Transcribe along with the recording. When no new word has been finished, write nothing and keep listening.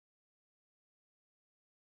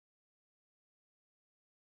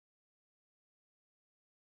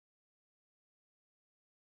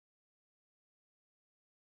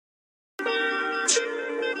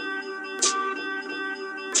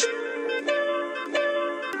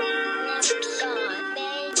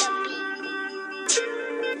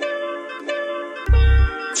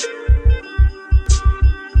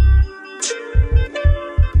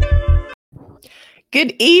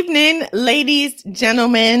Good evening, ladies,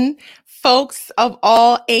 gentlemen, folks of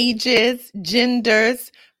all ages,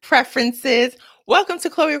 genders, preferences. Welcome to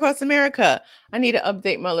Chloe Across America. I need to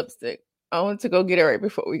update my lipstick. I want to go get it right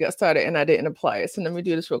before we got started and I didn't apply it. So let me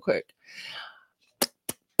do this real quick.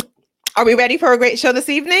 Are we ready for a great show this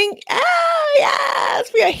evening? Oh,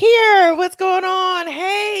 yes, we are here. What's going on?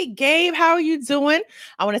 Hey, Gabe, how are you doing?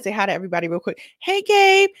 I want to say hi to everybody real quick. Hey,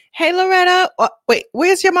 Gabe. Hey, Loretta. Wait,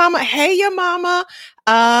 where's your mama? Hey, your mama.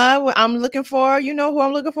 I'm looking for, you know who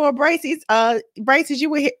I'm looking for? Bryce's. Bryce's, you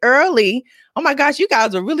were here early. Oh my gosh, you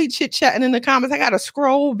guys are really chit-chatting in the comments. I got to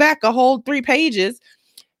scroll back a whole 3 pages.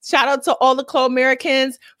 Shout out to all the Chloe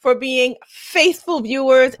Americans for being faithful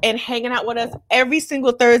viewers and hanging out with us every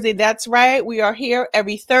single Thursday. That's right. We are here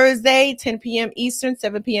every Thursday, 10 p.m. Eastern,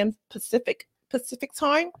 7 p.m. Pacific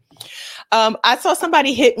time. I saw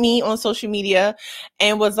somebody hit me on social media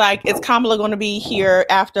and was like, is Kamala going to be here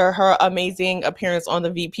after her amazing appearance on the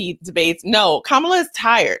VP debates? No, Kamala is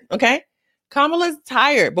tired. Okay. Kamala's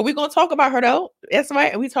tired, but we're going to talk about her though. That's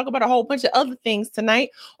right. And we talk about a whole bunch of other things tonight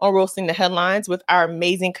on Roasting the Headlines with our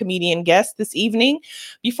amazing comedian guests this evening.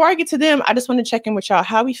 Before I get to them, I just want to check in with y'all.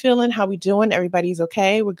 How we feeling? How we doing? Everybody's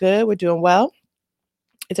okay? We're good? We're doing well?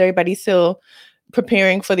 Is everybody still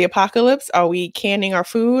preparing for the apocalypse? Are we canning our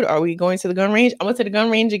food? Are we going to the gun range? I went to the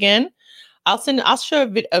gun range again. I'll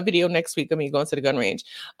show a video next week of me going to the gun range.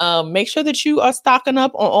 Make sure that you are stocking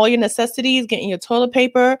up on all your necessities, getting your toilet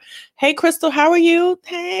paper. Hey, Crystal, how are you?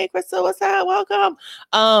 Hey, Crystal, what's up? Welcome.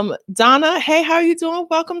 Donna, hey, how are you doing?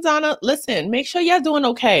 Welcome, Donna. Listen, make sure y'all doing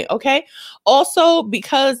okay, okay? Also,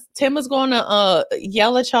 because Tim is going to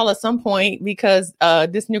yell at y'all at some point because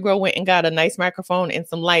this Negro went and got a nice microphone and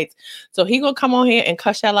some lights. So he going to come on here and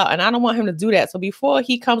cuss y'all out, and I don't want him to do that. So before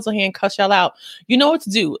he comes on here and cuss y'all out, you know what to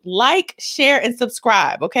do. Like, share, and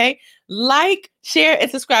subscribe, okay? Like, share, and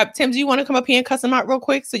subscribe. Tim, do you want to come up here and cuss him out real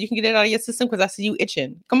quick so you can get it out of your system? Because I see you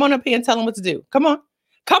itching. Come on up here and tell him what to do. Come on.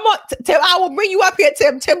 Come on, Tim. I will bring you up here,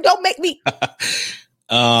 Tim. Tim, don't make me.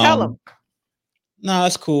 Tell him. No,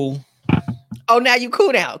 it's cool. Oh, now you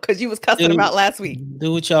cool now because you was cussing about last week.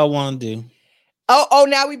 Do what y'all want to do. Oh,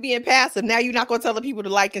 now we being passive. Now you're not going to tell the people to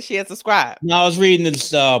like and share and subscribe. No, I was reading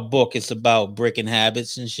this book. It's about breaking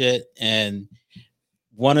habits and shit. And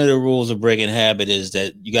one of the rules of breaking habit is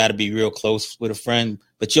that you got to be real close with a friend,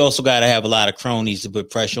 but you also got to have a lot of cronies to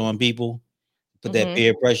put pressure on people, put that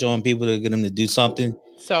peer pressure on people to get them to do something.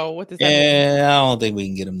 So what does that mean? Yeah, I don't think we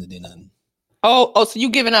can get them to do nothing. Oh, so you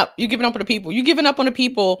giving up? You giving up on the people? You giving up on the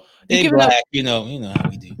people? They black, you know how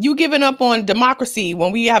we do. You giving up on democracy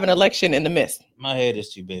when we have an election in the midst? My head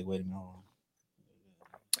is too big. Wait a minute.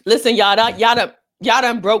 Listen, y'all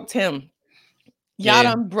done broke Tim. Y'all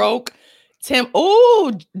done broke Tim.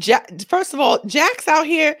 Oh, first of all, Jack's out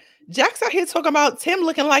here talking about Tim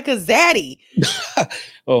looking like a zaddy.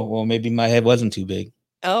 Oh, well, maybe my head wasn't too big.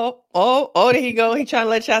 Oh, there you go. He trying to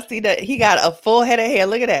let y'all see that he got a full head of hair.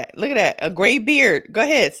 Look at that. A gray beard. Go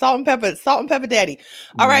ahead. Salt and pepper daddy.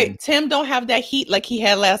 All right. Tim don't have that heat like he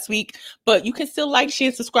had last week, but you can still like, share,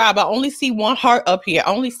 and subscribe. I only see one heart up here.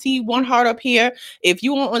 If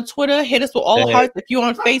you on Twitter, hit us with all the hearts. If you're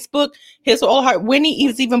on Facebook, hit us with all the hearts. Winnie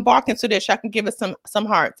is even barking so that y'all can give us some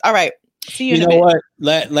hearts. All right. See you in a bit.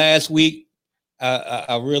 What? Last week,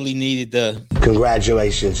 I really needed the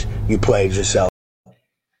congratulations. You played yourself.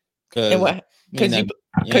 Because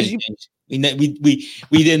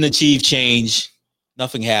we didn't achieve change.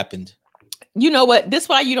 Nothing happened. You know what? This is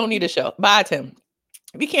why you don't need a show. Bye, Tim.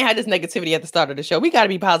 We can't have this negativity at the start of the show. We got to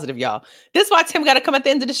be positive, y'all. This is why Tim got to come at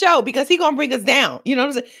the end of the show because he gonna bring us down. You know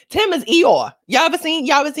what I'm saying? Tim is Eeyore. Y'all ever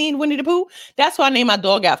seen Winnie the Pooh? That's why I named my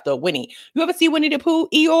dog after Winnie. You ever see Winnie the Pooh?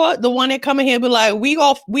 Eeyore, the one that come in here and be like, we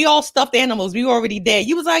all stuffed animals. We already dead.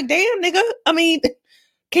 You was like, damn, nigga. I mean,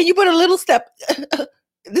 can you put a little step?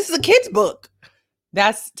 This is a kid's book.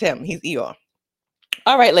 That's Tim. He's Eeyore.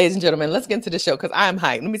 All right, ladies and gentlemen, let's get into the show because I'm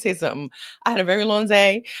hyped. Let me tell you something. I had a very long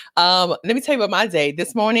day. Let me tell you about my day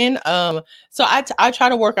this morning. So I try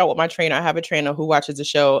to work out with my trainer. I have a trainer who watches the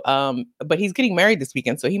show, but he's getting married this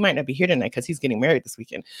weekend, so he might not be here tonight because he's getting married this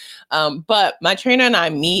weekend. But my trainer and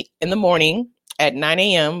I meet in the morning at 9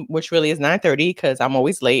 a.m., which really is 9:30 because I'm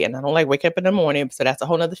always late and I don't like wake up in the morning. So that's a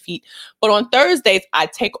whole nother feat. But on Thursdays, I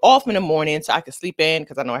take off in the morning so I can sleep in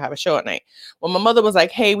because I know I have a show at night. Well, my mother was like,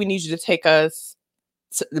 hey, we need you to take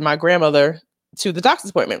my grandmother to the doctor's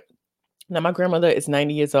appointment. Now, my grandmother is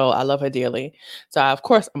 90 years old. I love her dearly. So, of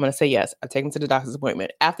course, I'm going to say yes. I take him to the doctor's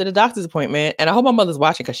appointment. After the doctor's appointment, and I hope my mother's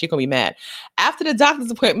watching because she's going to be mad. After the doctor's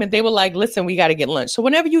appointment, they were like, listen, we got to get lunch. So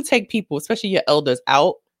whenever you take people, especially your elders,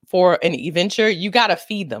 out for an adventure, you got to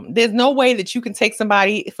feed them. There's no way that you can take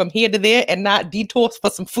somebody from here to there and not detour for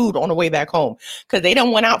some food on the way back home because they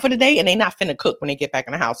don't went out for the day and they not finna cook when they get back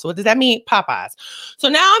in the house. So what does that mean? Popeyes. So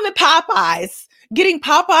now I'm at Popeyes getting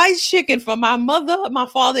Popeyes chicken from my mother, my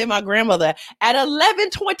father, and my grandmother at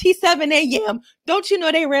 11:27 a.m. Don't you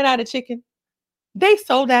know they ran out of chicken? They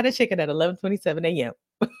sold out of chicken at 11:27 a.m.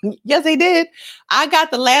 Yes, they did. I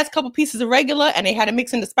got the last couple pieces of regular and they had to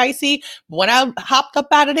mix in the spicy. When I hopped up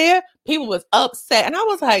out of there, people was upset. And I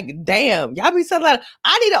was like, damn, y'all be selling out.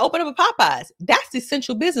 I need to open up a Popeyes. That's the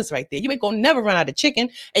essential business right there. You ain't gonna never run out of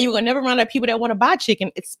chicken and you're gonna never run out of people that want to buy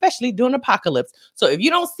chicken, especially during apocalypse. So if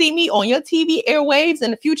you don't see me on your TV airwaves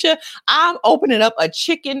in the future, I'm opening up a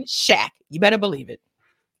chicken shack. You better believe it.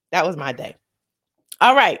 That was my day.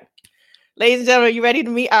 All right. Ladies and gentlemen, you ready to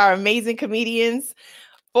meet our amazing comedians?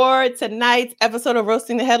 For tonight's episode of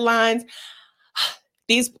Roasting the Headlines,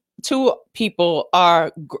 these two people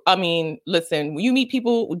are, listen, when you meet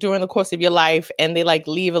people during the course of your life and they like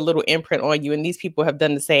leave a little imprint on you, and these people have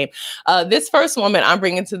done the same. This first woman I'm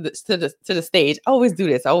bringing to the stage, I always do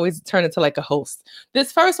this. I always turn into like a host.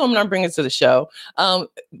 This first woman I'm bringing to the show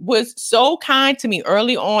was so kind to me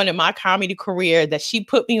early on in my comedy career that she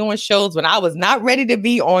put me on shows when I was not ready to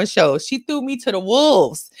be on shows. She threw me to the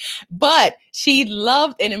wolves, but she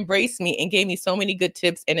loved and embraced me and gave me so many good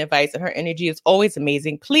tips and advice, and her energy is always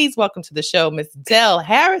amazing. Please welcome to the show, Miss Del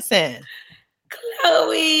Harrison.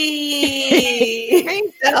 Chloe. Hey,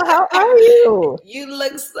 Del, how are you? You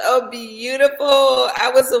look so beautiful.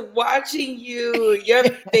 I was watching you. Your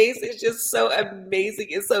face is just so amazing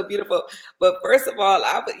and so beautiful. But first of all,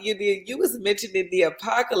 you was mentioning the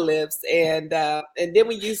apocalypse, and then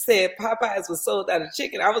when you said Popeyes was sold out of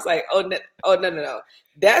chicken, I was like, oh no.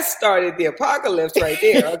 That started the apocalypse right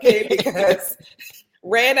there, okay? Because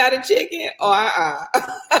ran out of chicken? Oh,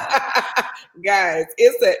 guys,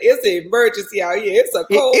 it's an emergency out here. It's a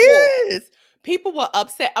cold war. It is. People were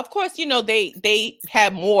upset. Of course, they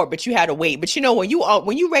had more, but you had to wait. But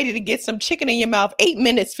when you ready to get some chicken in your mouth, 8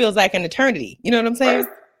 minutes feels like an eternity. You know what I'm saying?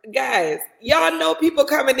 Guys, y'all know people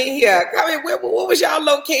coming in here. What was y'all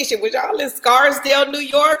location? Was y'all in Scarsdale, New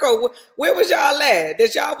York, or where was y'all at?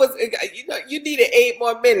 That y'all was, you needed 8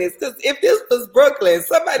 more minutes. Because if this was Brooklyn,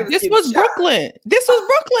 somebody was getting shot. Brooklyn. This was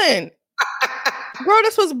Brooklyn. Bro,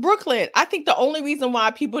 this was Brooklyn. I think the only reason why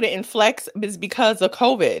people didn't flex is because of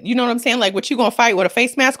COVID. You know what I'm saying? Like, what you gonna fight with a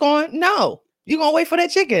face mask on? No, you gonna wait for that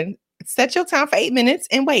chicken. Set your time for 8 minutes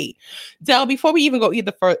and wait. Del, before we even go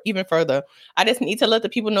even further, I just need to let the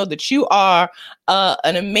people know that you are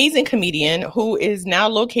an amazing comedian who is now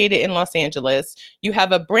located in Los Angeles. You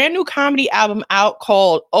have a brand new comedy album out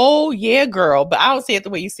called Oh Yeah Girl, but I don't say it the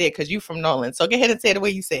way you say it because you're from Nolan. So go ahead and say it the way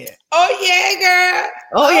you say it. Oh yeah, girl.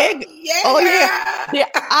 Oh yeah. Yeah.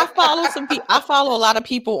 I follow some people. I follow a lot of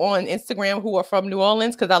people on Instagram who are from New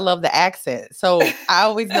Orleans because I love the accent. So I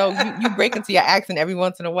always know you break into your accent every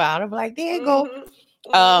once in a while. I'm like, there you go.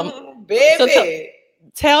 Baby. So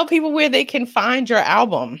tell people where they can find your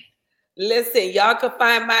album. Listen, y'all can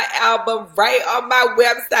find my album right on my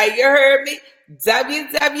website. You heard me?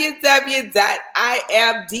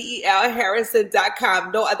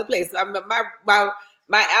 www.imdelharrison.com. No other place.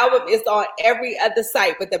 My album is on every other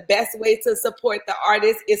site, but the best way to support the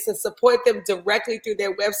artist is to support them directly through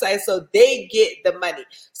their website so they get the money.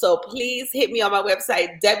 So please hit me on my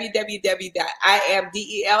website,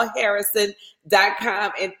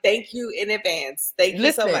 www.imdelharrison.com, and thank you in advance. Thank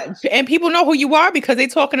you so much. And people know who you are because they're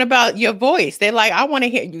talking about your voice. They're like, I want to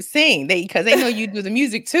hear you sing. Because they know you do the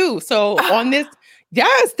music too. So on this,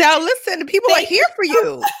 yes, Del, listen, the people are here for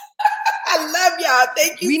you. I love y'all.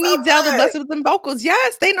 Thank you. We need Del to bless with them vocals.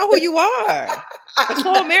 Yes, they know who you are. The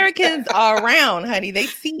whole Americans are around, honey. They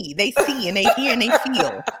see, and they hear, and they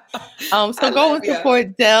feel. So go and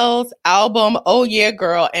support Del's album, Oh Yeah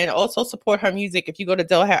Girl, and also support her music. If you go to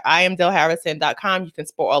IamDelHarrison.com, you can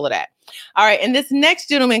support all of that. All right, and this next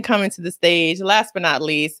gentleman coming to the stage, last but not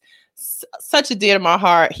least, such a dear to my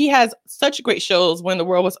heart. He has such great shows when the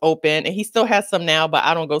world was open, and he still has some now, but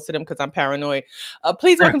I don't go to them because I'm paranoid.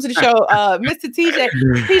 Please welcome to the show, Mr. TJ.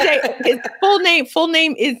 TJ, his full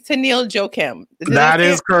name is Tennille Joachim. That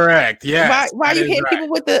is correct. Yeah. Why are you hitting people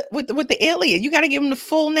with the alien? You got to give him the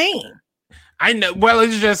full name. I know. Well,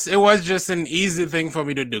 it was just an easy thing for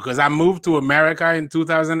me to do because I moved to America in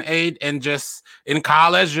 2008, and just in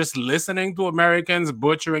college, just listening to Americans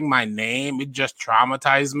butchering my name, it just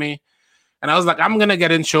traumatized me. And I was like, I'm gonna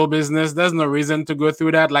get in show business. There's no reason to go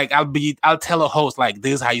through that. Like, I'll tell a host like,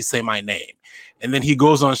 this is how you say my name, and then he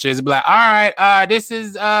goes on stage and be like, all right, this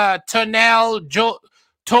is Tonell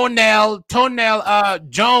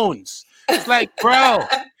Jones. It's like, bro.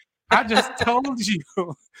 I just told you.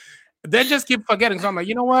 They just keep forgetting. So I'm like,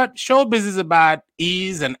 you know what? Showbiz is about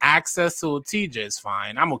ease and access, so TJ is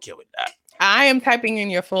fine. I'm okay with that. I am typing in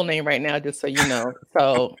your full name right now, just so you know.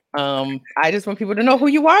 So I just want people to know who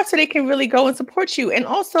you are so they can really go and support you. And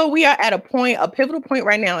also, we are at a pivotal point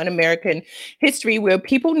right now in American history where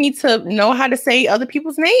people need to know how to say other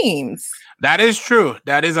people's names. That is true.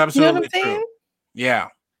 That is absolutely saying? true. Yeah.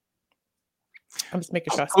 I'm just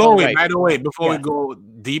making sure. Chloe, right. by the way, before we go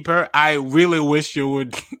deeper, I really wish you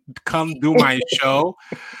would come do my show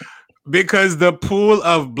because the pool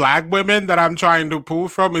of Black women that I'm trying to pull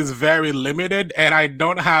from is very limited, and I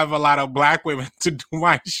don't have a lot of Black women to do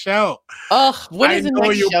my show. Ugh, when is the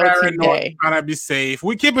next show today? Trying to be safe.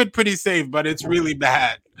 We keep it pretty safe, but it's really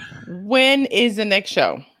bad. When is the next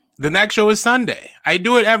show? The next show is Sunday. I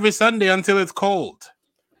do it every Sunday until it's cold.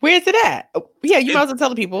 Where is it at? Oh, yeah, you might as well tell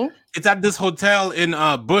the people. It's at this hotel in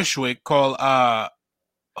Bushwick called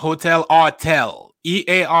Hotel Artel.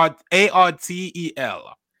 Eartel.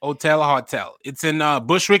 Hotel Artel. It's in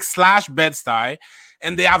Bushwick / Bed-Stuy.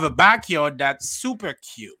 And they have a backyard that's super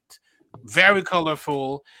cute. Very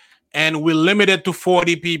colorful. And we're limited to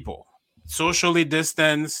 40 people. Socially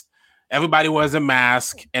distanced. Everybody wears a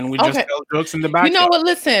mask, and we just tell jokes in the backyard. You know what?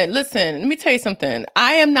 Listen. Let me tell you something.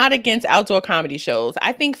 I am not against outdoor comedy shows.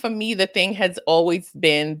 I think for me, the thing has always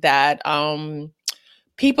been that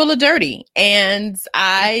people are dirty, and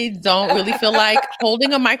I don't really feel like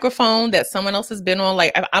holding a microphone that someone else has been on.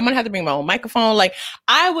 Like, I'm gonna have to bring my own microphone. Like,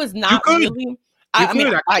 I was not really. I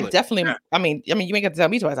definitely. Yeah. I mean, you may have to tell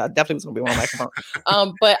me twice. I definitely was gonna be on my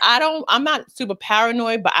microphone. But I'm not super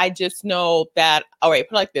paranoid. But I just know that. All right,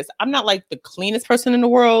 put it like this: I'm not like the cleanest person in the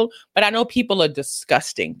world, but I know people are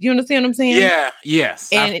disgusting. Do you understand what I'm saying? Yeah.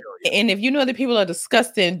 Yes. And if you know that people are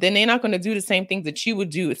disgusting, then they're not going to do the same things that you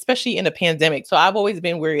would do, especially in a pandemic. So I've always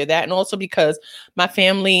been wary of that, and also because my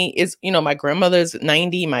family is, my grandmother's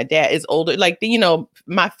 90, my dad is older. Like, I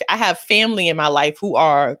have family in my life who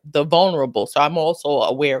are the vulnerable. So I'm also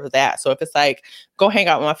aware of that. So if it's like, go hang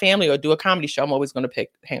out with my family or do a comedy show, I'm always going to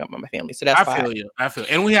hang out with my family. So that's I feel you.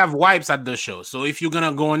 And we have wipes at the show. So if you're going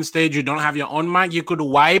to go on stage, you don't have your own mic, you could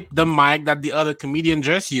wipe the mic that the other comedian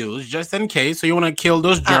just used, just in case. So you want to kill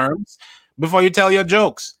those germs before you tell your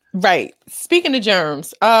jokes. Right. Speaking of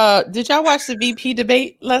germs, did y'all watch the VP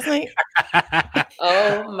debate last night?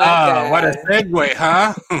 Oh my God. What a segue,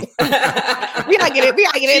 huh? we gotta get into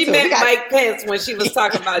it. She meant Mike Pence when she was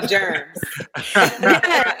talking about germs.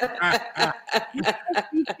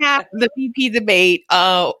 The VP debate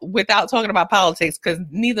without talking about politics, because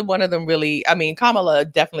neither one of them really, Kamala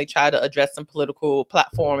definitely tried to address some political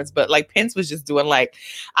platforms, but like Pence was just doing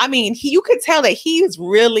you could tell that he's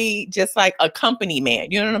really just like a company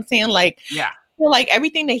man. You know what I'm saying? Like, yeah. Like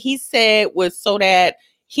everything that he said was so that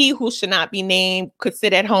he who should not be named could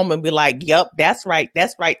sit at home and be like, yep, that's right.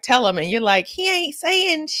 Tell him. And you're like, he ain't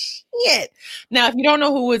saying shit. Now, if you don't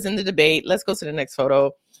know who was in the debate, let's go to the next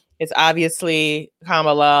photo. It's obviously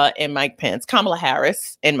Kamala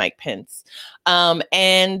Harris and Mike Pence.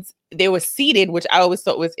 And they were seated, which I always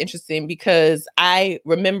thought was interesting because I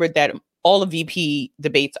remembered that all the VP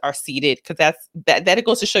debates are seated because that it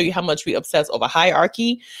goes to show you how much we obsess over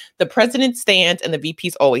hierarchy. The president stands and the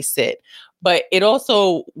VPs always sit. But it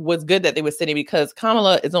also was good that they were sitting because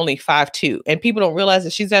Kamala is only 5'2", and people don't realize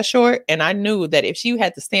that she's that short. And I knew that if she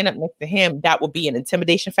had to stand up next to him, that would be an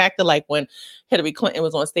intimidation factor. Like when Hillary Clinton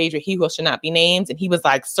was on stage with He Who Should Not Be Named, and he was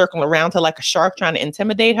like circling around her like a shark trying to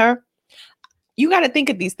intimidate her. You got to think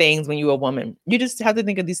of these things when you're a woman. You just have to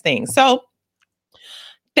think of these things. So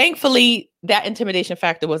thankfully, that intimidation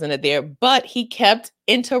factor wasn't there, but he kept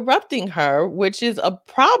interrupting her, which is a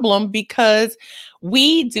problem because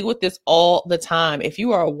we deal with this all the time. If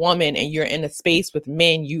you are a woman and you're in a space with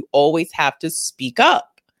men, you always have to speak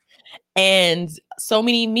up. And so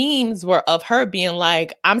many memes were of her being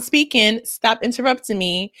like, I'm speaking, stop interrupting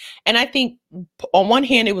me. And I think on one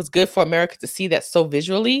hand, it was good for America to see that so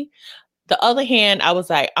visually. The other hand, I was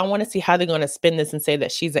like, I want to see how they're going to spin this and say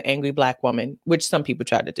that she's an angry Black woman, which some people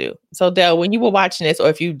try to do. So, Del, when you were watching this, or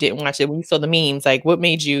if you didn't watch it, when you saw the memes, like, what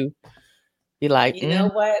made you be like, You know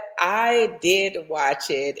what? I did watch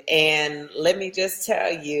it. And let me just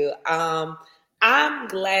tell you, I'm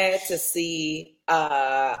glad to see,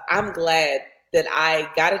 I'm glad that I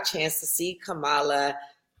got a chance to see Kamala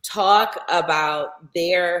talk about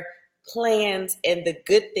their plans and the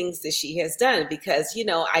good things that she has done, because, you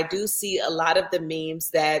know, I do see a lot of the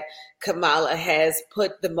memes that Kamala has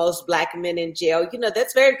put the most Black men in jail. You know,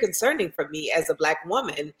 that's very concerning for me as a Black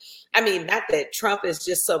woman. I mean, not that Trump is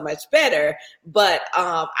just so much better, but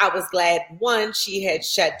I was glad, one, she had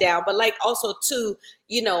shut down, but like also two,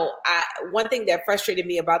 you know, one thing that frustrated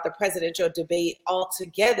me about the presidential debate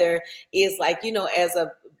altogether is like, you know, as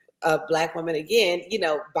a Black woman, again, you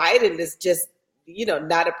know, Biden is just, you know,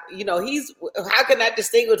 not a, you know, he's, how can I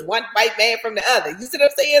distinguish one white man from the other? You see what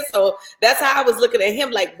I'm saying? So that's how I was looking at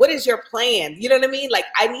him. Like, what is your plan? You know what I mean? Like,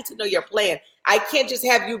 I need to know your plan. I can't just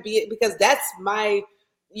have you be, because that's my,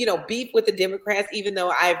 you know, beef with the Democrats, even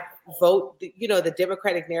though I vote, you know, the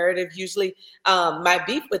Democratic narrative usually, my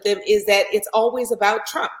beef with them is that it's always about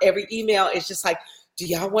Trump. Every email is just like, do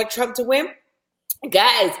y'all want Trump to win?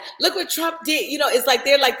 Guys, look what Trump did. You know, it's like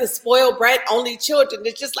they're like the spoiled brat only children.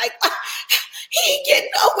 It's just like, he getting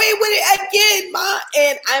away with it again, Ma.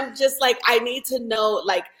 And I'm just like, I need to know,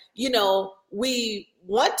 like, you know, we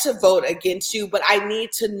want to vote against you, but I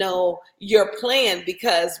need to know your plan,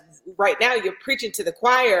 because right now you're preaching to the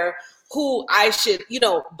choir who I should, you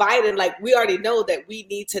know, Biden, like, we already know that we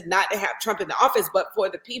need to not have Trump in the office, but for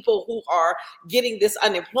the people who are getting this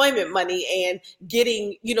unemployment money and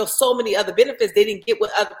getting, you know, so many other benefits they didn't get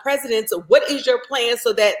with other presidents. What is your plan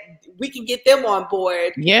so that we can get them on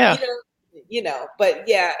board? Yeah. You know, but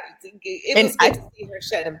yeah, it was good to see her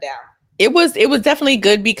shut him down. It was definitely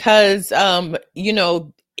good because, you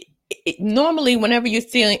know, normally whenever you're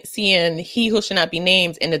seeing he who should not be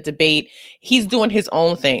named in a debate, he's doing his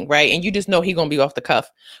own thing, right? And you just know he's going to be off the cuff.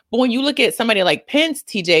 But when you look at somebody like Pence,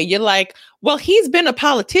 TJ, you're like, well, he's been a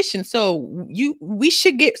politician, so we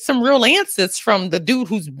should get some real answers from the dude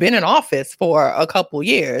who's been in office for a couple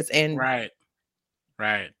years. And right.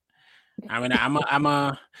 I mean,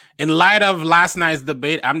 I'm in light of last night's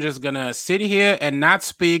debate, I'm just gonna sit here and not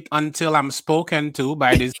speak until I'm spoken to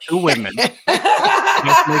by these two women.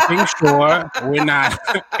 Just making sure we're not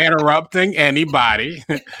interrupting anybody.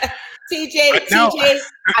 TJ,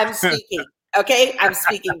 I'm speaking. Okay, I'm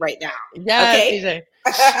speaking right now. Yeah, okay?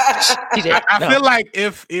 TJ. I feel like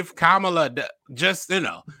if Kamala just, you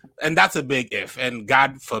know, and that's a big if, and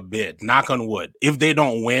God forbid, knock on wood, if they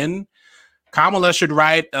don't win, Kamala should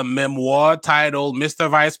write a memoir titled Mr.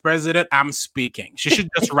 Vice President, I'm Speaking. She should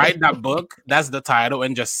just write that book. That's the title,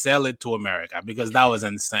 and just sell it to America, because that was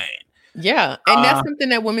insane. Yeah. And that's something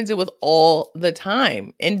that women do with all the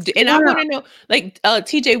time. And I want to know, like,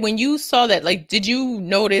 TJ, when you saw that, like, did you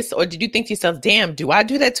notice or did you think to yourself, damn, do I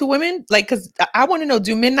do that to women? Like, because I want to know,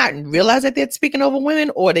 do men not realize that they're speaking over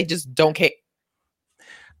women, or they just don't care?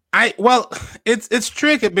 Well, it's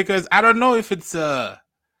tricky, because I don't know if it's a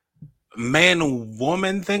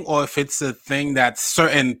man-woman thing or if it's a thing that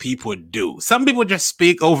certain people do. Some people just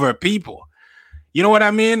speak over people. You know what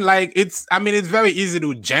I mean? Like, it's very easy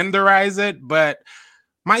to genderize it, but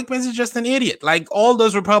Mike Pence is just an idiot. Like, all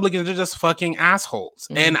those Republicans are just fucking assholes.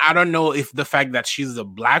 Mm-hmm. And I don't know if the fact that she's a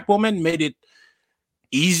Black woman made it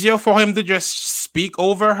easier for him to just speak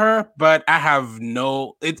over her, but I have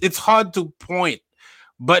it's hard to point.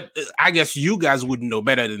 But I guess you guys would know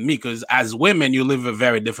better than me, because as women, you live a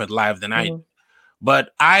very different life than I do.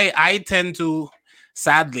 But I tend to,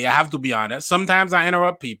 sadly, I have to be honest, sometimes I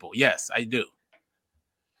interrupt people. Yes, I do.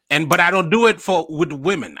 But I don't do it with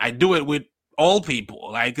women. I do it with all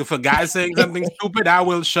people. Like, if a guy's saying something stupid, I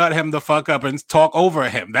will shut him the fuck up and talk over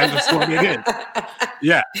him. That's just what it is.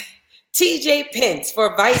 Yeah. TJ Pence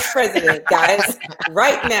for vice president, guys,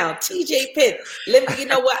 right now. TJ Pence. You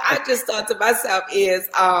know what I just thought to myself is,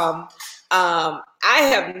 I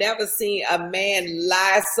have never seen a man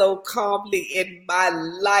lie so calmly in my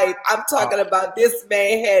life. I'm talking about this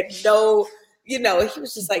man had no, you know, he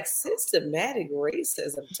was just like, systematic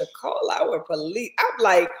racism to call our police. I'm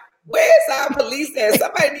like, where's our police at?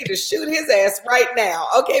 Somebody need to shoot his ass right now.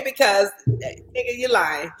 Okay, because nigga, you're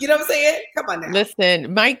lying. You know what I'm saying? Come on now.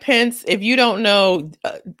 Listen, Mike Pence, if you don't know,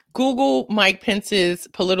 Google Mike Pence's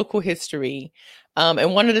political history.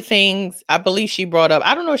 And one of the things I believe she brought up,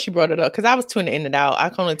 I don't know if she brought it up because I was tuning in and out, I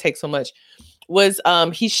can only take so much, was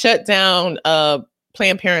he shut down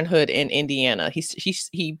Planned Parenthood in Indiana.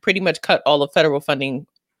 He pretty much cut all the federal funding,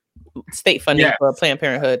 state funding for Planned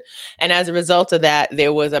Parenthood. And as a result of that,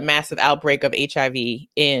 there was a massive outbreak of HIV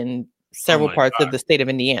in several parts of the state of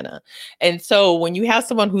Indiana. And so when you have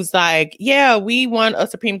someone who's like, yeah, we want a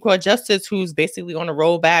Supreme Court justice who's basically going to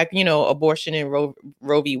roll back, you know, abortion and Roe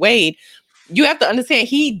v. Wade, you have to understand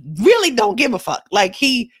he really don't give a fuck. Like,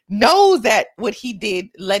 he knows that what he did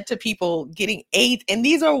led to people getting AIDS. And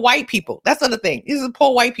these are white people. That's the other thing. These are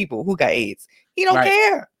poor white people who got AIDS. He don't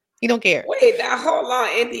care. He don't care. Wait, now hold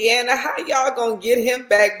on, Indiana. How y'all gonna get him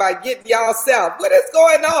back by getting y'all self? What is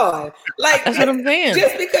going on? Like, That's what I'm saying.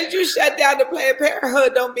 Just because you shut down the Planned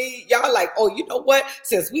Parenthood don't mean y'all like, oh, you know what?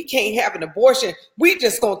 Since we can't have an abortion, we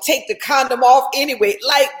just gonna take the condom off anyway.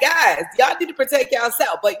 Like, guys, y'all need to protect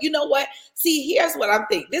yourself. But you know what? See, here's what I'm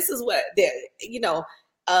thinking. This is what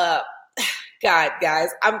God, guys,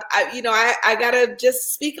 I gotta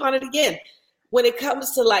just speak on it again. When it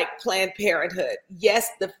comes to like Planned Parenthood, yes,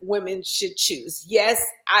 the women should choose. Yes,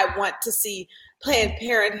 I want to see Planned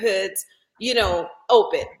Parenthoods,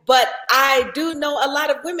 open. But I do know a lot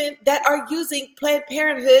of women that are using Planned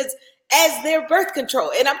Parenthoods as their birth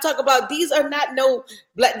control. And I'm talking about these are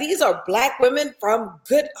Black women from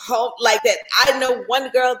good home like that. I know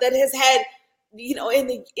one girl that has had, in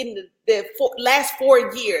the last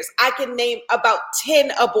 4 years, I can name about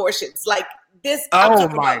 10 abortions. Like, this, oh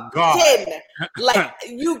my God, 10, like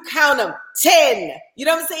you count them, 10, you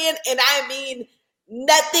know what I'm saying? And I mean,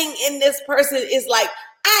 nothing in this person is like,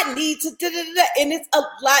 I need to, and it's a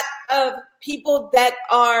lot of people that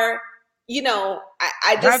are,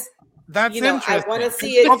 I just, that's interesting. I want to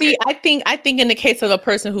see it. But see, I think in the case of a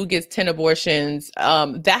person who gets 10 abortions,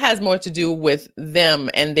 that has more to do with them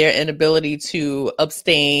and their inability to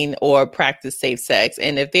abstain or practice safe sex.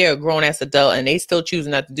 And if they're a grown ass adult and they still choose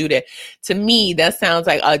not to do that, to me, that sounds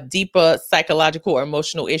like a deeper psychological or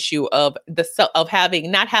emotional issue of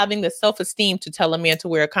not having the self-esteem to tell a man to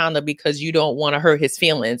wear a condom because you don't want to hurt his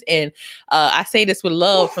feelings. And I say this with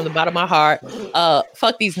love from the bottom of my heart.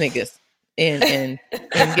 Fuck these niggas. And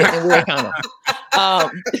getting weird condom.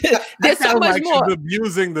 There's so much like more. She's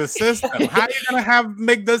abusing the system. How are you gonna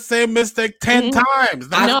make the same mistake 10 times?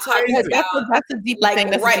 That's crazy. That's a deep like thing.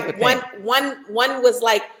 That's right. One was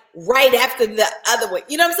like right after the other one.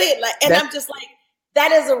 You know what I'm saying? Like, and I'm just like,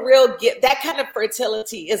 that is a real gift. That kind of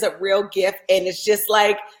fertility is a real gift, and it's just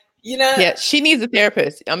like, Yeah, she needs a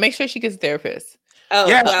therapist. I'll make sure she gets a therapist. Oh,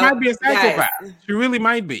 yeah, she might be a psychopath. Guys. She really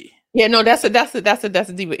might be. Yeah, no, that's a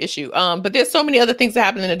deeper issue. But there's so many other things that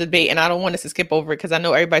happen in the debate, and I don't want us to skip over it because I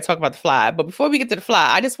know everybody talk about the fly. But before we get to the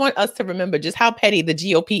fly, I just want us to remember just how petty the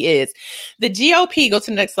GOP is. The GOP, go to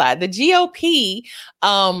the next slide. The GOP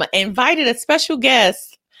invited a special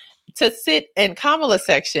guest to sit in Kamala's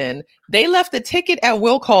section. They left a ticket at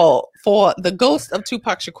will call for the ghost of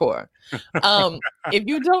Tupac Shakur. If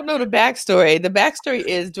you don't know the backstory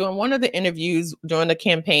is during one of the interviews during the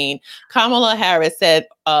campaign, Kamala Harris said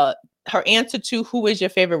her answer to who is your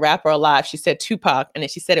favorite rapper alive, she said Tupac, and then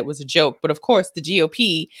she said it was a joke. But of course, the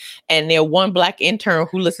GOP and their one Black intern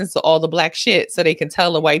who listens to all the Black shit so they can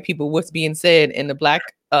tell the white people what's being said in the black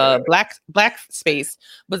space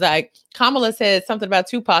was like, Kamala said something about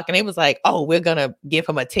Tupac, and they was like, oh, we're gonna give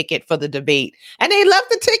him a ticket for the debate, and they left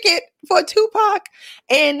the ticket for Tupac.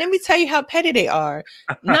 And let me tell you how petty they are.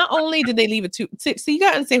 Not only did they leave it so you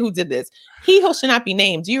gotta understand who did this. He who should not be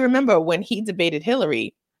named. Do you remember when he debated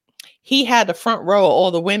Hillary? He had the front row of all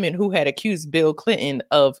the women who had accused Bill Clinton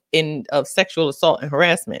of sexual assault and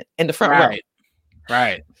harassment in the front row.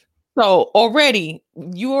 Right. So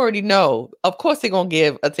you already know. Of course, they're gonna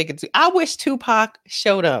give a ticket to. I wish Tupac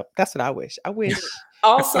showed up. That's what I wish.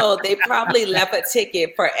 Also, they probably left a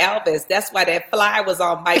ticket for Elvis. That's why that fly was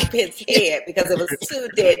on Mike Pence's head, because it was 2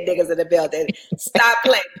 dead niggas in the building. Stop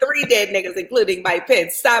playing. 3 dead niggas, including Mike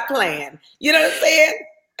Pence. Stop playing. You know what I'm saying?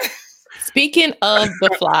 Speaking of the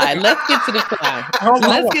fly, let's get to the fly.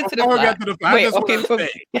 Let's get to the fly. Wait, okay, go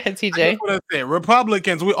ahead, TJ.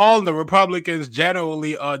 Republicans, we all know Republicans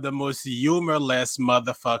generally are the most humorless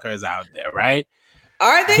motherfuckers out there, right?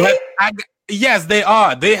 Are they? Yes, they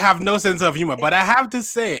are. They have no sense of humor. But I have to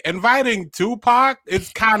say, inviting Tupac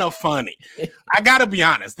is kind of funny. I gotta be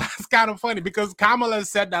honest. That's kind of funny because Kamala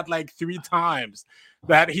said that like 3 times.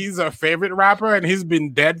 That he's her favorite rapper and he's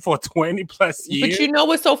been dead for 20 plus years. But you know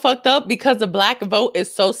what's so fucked up? Because the Black vote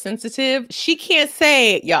is so sensitive, she can't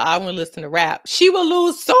say, I want to listen to rap. She will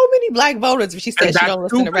lose so many Black voters if she says she don't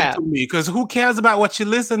listen to rap. Because who cares about what she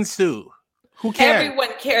listens to? Who cares? Everyone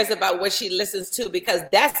cares about what she listens to, because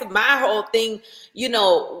that's my whole thing.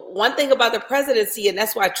 One thing about the presidency, and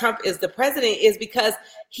that's why Trump is the president, is because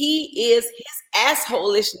his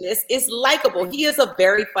assholishness is likable. He is a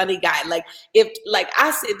very funny guy. Like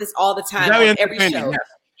I say this all the time on every show.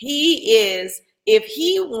 Yes. If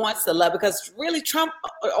he wants the love, because really Trump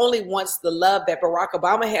only wants the love that Barack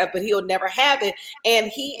Obama had, but he'll never have it. And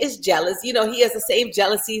he is jealous. He has the same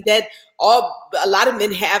jealousy that a lot of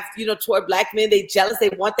men have, toward Black men. They jealous. They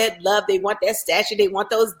want that love. They want that stature. They want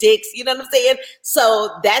those dicks. You know what I'm saying? So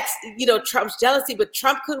that's, Trump's jealousy. But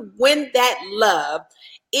Trump could win that love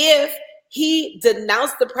if he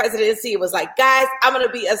denounced the presidency. It was like, guys, I'm going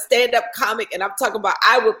to be a stand-up comic. And I'm talking about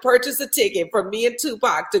I would purchase a ticket for me and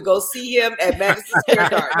Tupac to go see him at Madison Square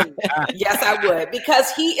Garden. Yes, I would,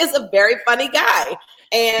 because he is a very funny guy.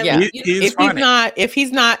 And yeah. He's funny.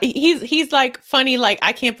 He's like funny, like,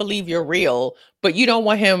 I can't believe you're real, but you don't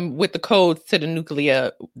want him with the codes to the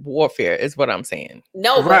nuclear warfare, is what I'm saying.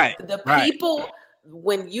 No, Right, but the right. people,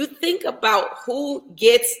 when you think about who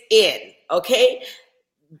gets in, okay,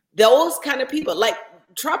 those kind of people, like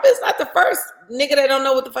Trump is not the first nigga that don't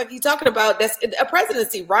know what the fuck he's talking about. That's a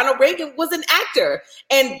presidency. Ronald Reagan was an actor,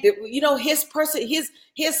 and his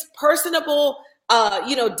personable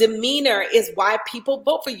demeanor is why people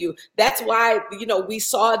vote for you. That's why, we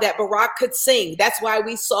saw that Barack could sing. That's why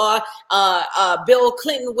we saw Bill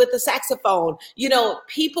Clinton with the saxophone.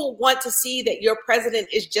 People want to see that your president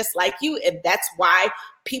is just like you. And that's why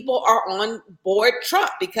people are on board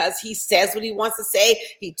Trump, because he says what he wants to say.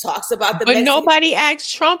 He talks about the But nobody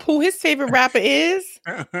asked Trump who his favorite rapper is.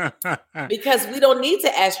 Because we don't need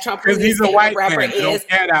to ask Trump who his he's a favorite white rapper man. They don't is,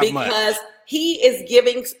 care that because he is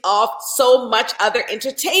giving off so much other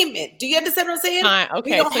entertainment. Do you understand what I'm saying? Fine,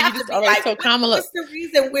 okay, We don't so you have just- to be all right, like, so Kamala- what's the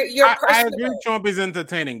reason you're I personal? agree Trump is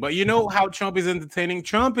entertaining, but you know how Trump is entertaining?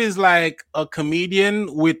 Trump is like a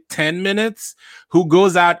comedian with 10 minutes who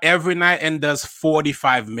goes out every night and does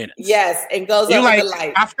 45 minutes. Yes, and goes You're over like, the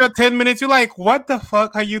light. after 10 minutes, you're like, what the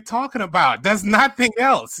fuck are you talking about? There's nothing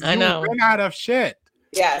else. I You know. ran out of shit.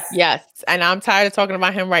 Yes. And I'm tired of talking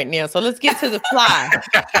about him right now. So let's get to the fly.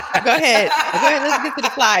 Go ahead. Let's get to the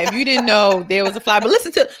fly. If you didn't know there was a fly, but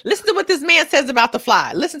listen to what this man says about the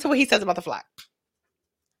fly. Listen to what he says about the fly.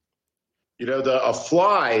 A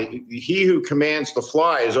fly, he who commands the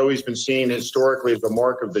fly has always been seen historically as the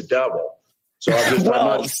mark of the devil. So I'm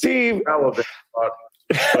not Steve, relevant, but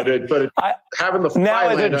having the fly now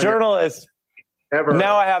as land a on journalist, never,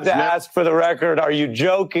 now I have to is never- ask for the record, are you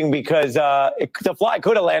joking? Because the fly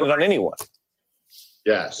could have landed on anyone.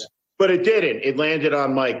 Yes, but it didn't. It landed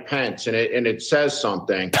on Mike Pence, and it says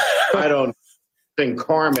something. I don't think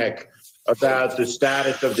karmic about the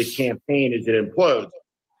status of the campaign as it implodes.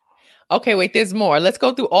 Okay, wait, there's more. Let's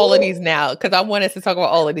go through all of these now, because I want us to talk about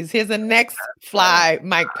all of these. Here's the next fly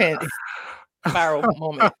Mike Pence viral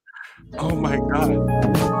moment. Oh my God.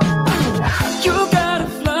 You gotta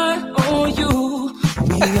fly on you.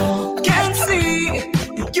 We all can see.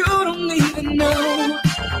 You don't even know.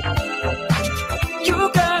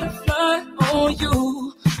 You gotta fly on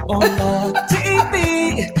you. On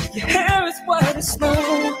TV, your hair is white as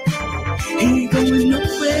snow. He ain't going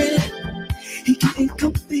nowhere. He getting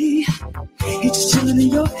comfy. He just chilling in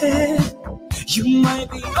your head. You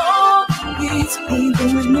might be all he needs. He ain't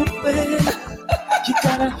going nowhere. You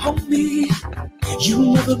gotta hold me.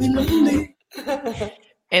 You'll never be lonely.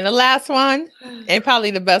 And the last one, and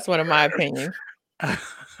probably the best one in my opinion.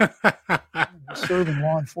 Serve in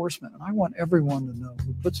law enforcement, and I want everyone to know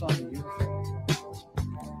who puts on the uniform.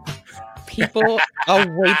 People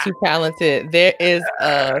are way too talented. There is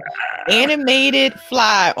a animated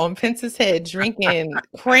fly on Pence's head drinking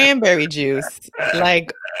cranberry juice.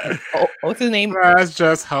 Like, what's his name? That's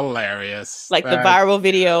just hilarious. Like the viral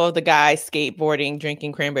video of the guy skateboarding,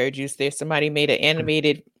 drinking cranberry juice. There's somebody made an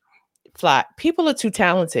animated fly. People are too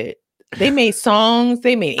talented. They made songs.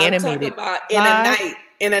 They made animated. I'm talking about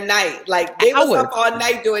in a night. Like they was up all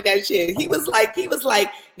night doing that shit. He was like,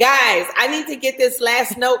 guys, I need to get this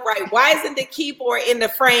last note right. Why isn't the keyboard in the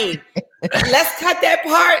frame? Let's cut that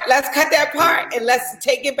part and let's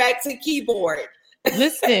take it back to keyboard.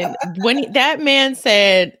 Listen, when that man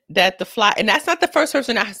said that the fly, and that's not the first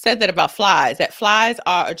person I said that about flies, that flies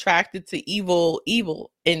are attracted to evil.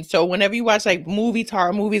 And so whenever you watch like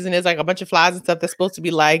horror movies, and there's like a bunch of flies and stuff that's supposed to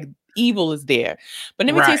be like evil is there. But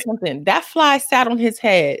let me tell you something. That fly sat on his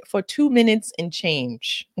head for 2 minutes and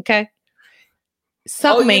change. Okay.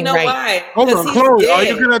 Something ain't right. Why? Hold on, Chloe, are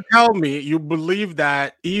you gonna tell me you believe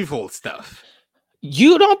that evil stuff?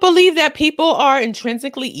 You don't believe that people are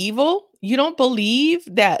intrinsically evil? You don't believe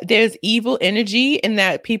that there's evil energy and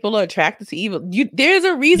that people are attracted to evil? There's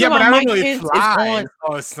a reason why Mike Pence is on.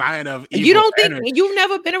 A sign of evil. You don't think energy. you've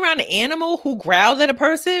never been around an animal who growled at a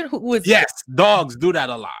person who was? Yes, dogs do that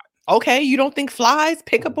a lot. Okay, you don't think flies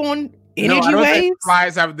pick up on energy no, I don't waves? think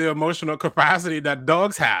flies have the emotional capacity that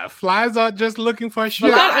dogs have. Flies are just looking for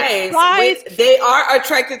shit. Flies, they are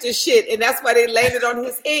attracted to shit, and that's why they landed on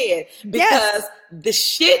his head, because the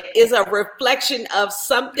shit is a reflection of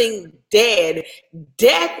something dead.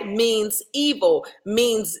 Death means evil,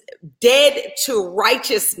 means dead to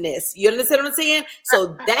righteousness. You understand what I'm saying?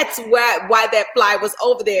 So that's why that fly was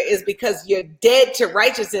over there, is because you're dead to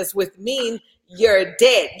righteousness, which means you're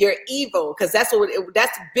dead, you're evil, because that's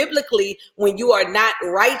biblically, when you are not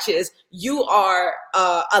righteous, you are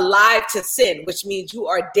alive to sin, which means you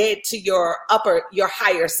are dead to your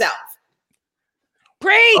higher self.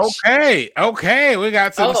 Preach. Okay, we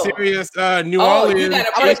got some serious New Orleans.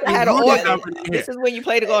 This is when you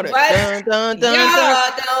play the order. Dun, dun, dun,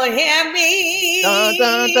 y'all don't hear me. Dun,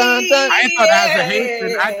 dun, dun, dun. I thought as a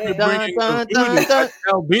Haitian, I could bring the voodoo, but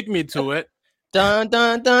they'll beat me to it. Dun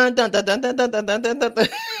dun dun dun dun dun dun dun dun dun dun dun.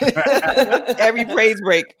 Every praise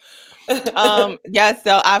break. Yes,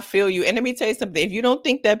 so I feel you. And let me tell you something. If you don't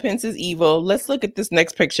think that Pence is evil, let's look at this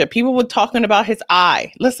next picture. People were talking about his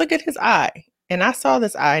eye. Let's look at his eye. And I saw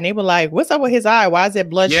this eye, and they were like, "What's up with his eye? Why is it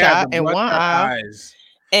bloodshot and one eye?" Eyes.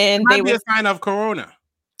 And they were a sign of corona.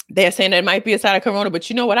 They're saying that it might be a sign of corona. But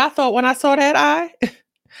you know what I thought when I saw that eye?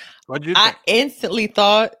 What'd you think? I instantly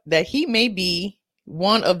thought that he may be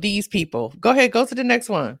one of these people. Go ahead, go to the next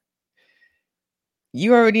one.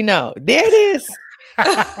 You already know. There it is.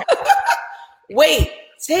 Wait,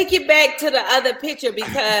 take it back to the other picture,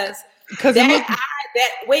 because the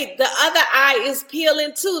other eye is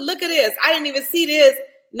peeling too. Look at this. I didn't even see this.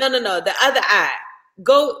 No, the other eye.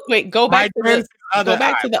 Go back to the left eye. Go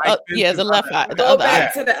back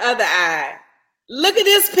to the other eye. Look at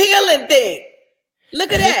this peeling thing.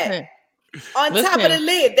 Look at that. On top of the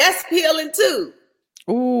lid. That's peeling too.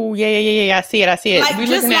 Ooh, yeah. I see it. Like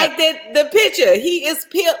just like the picture. He is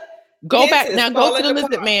peeled. Go back now. Go to the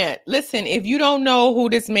lizard man. Listen, if you don't know who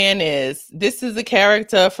this man is, this is a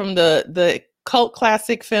character from the cult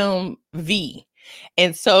classic film V.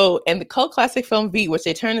 And the cult classic film V, which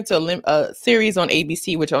they turned into a series on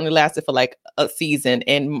ABC, which only lasted for like a season,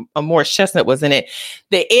 and Morris Chestnut was in it.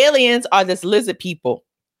 The aliens are this lizard people.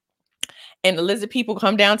 And the lizard people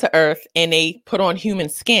come down to Earth and they put on human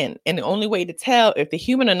skin. And the only way to tell if they're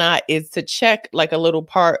human or not is to check like a little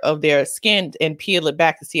part of their skin and peel it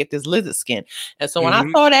back to see if there's lizard skin. And so when I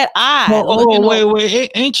saw that eye,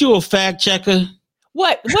 wait, ain't you a fact checker?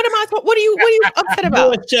 What am I? What are you upset about?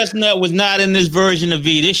 Morris Chestnut was not in this version of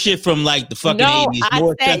V. This shit from like the fucking 80s.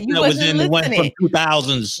 Morris Chestnut was in the one from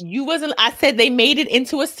 2000s. You wasn't. I said they made it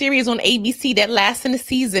into a series on ABC that lasts in a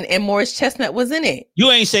season, and Morris Chestnut was in it. You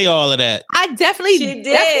ain't say all of that. I definitely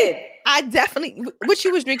did. I definitely. What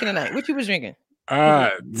you was drinking tonight? What you was drinking?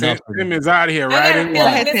 Tim is out here, right?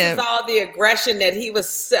 This is all the aggression that he was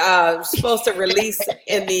supposed to release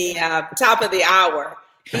in the top of the hour.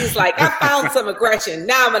 He's like, I found some aggression.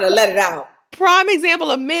 Now I'm going to let it out. Prime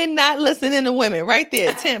example of men not listening to women right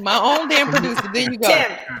there. Tim, my own damn producer. There you go.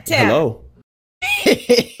 Tim. Hello.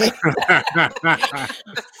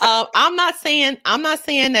 I'm not saying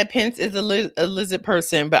that Pence is a lizard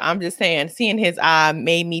person, but I'm just saying seeing his eye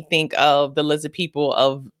made me think of the lizard people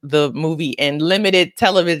of the movie and limited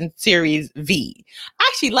television series V. I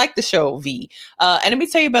actually like the show V. And let me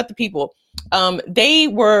tell you about the people. They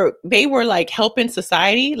were like helping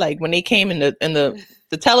society. Like when they came in the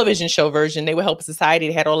television show version, they were helping society.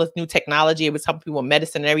 They had all this new technology. It was helping people with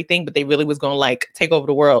medicine and everything, but they really was going to like take over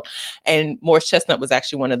the world. And Morris Chestnut was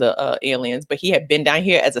actually one of the aliens, but he had been down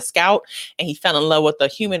here as a scout and he fell in love with a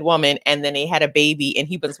human woman. And then they had a baby and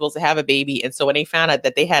he wasn't supposed to have a baby. And so when they found out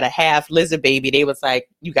that they had a half lizard baby, they was like,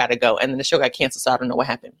 you got to go. And then the show got canceled. So I don't know what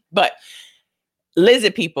happened, but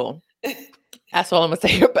lizard people. That's all I'm gonna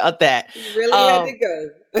say about that. You really had to go.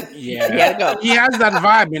 Yeah, he has that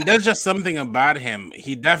vibe, and there's just something about him.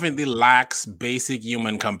 He definitely lacks basic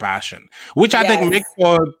human compassion, which I think makes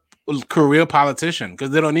for a career politician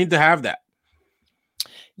because they don't need to have that.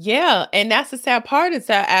 Yeah, and that's the sad part is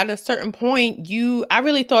that at a certain point, I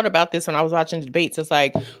really thought about this when I was watching the debates. It's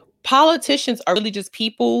like politicians are really just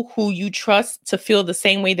people who you trust to feel the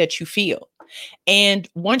same way that you feel. And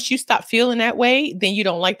once you stop feeling that way, then you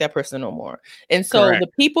don't like that person no more. And so the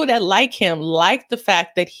people that like him like the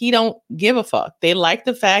fact that he don't give a fuck. They like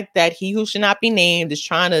the fact that he who should not be named is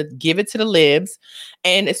trying to give it to the libs.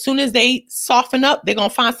 And as soon as they soften up, they're going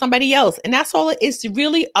to find somebody else. And that's all it is.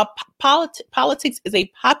 Really, politics is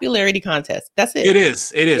a popularity contest. That's it. It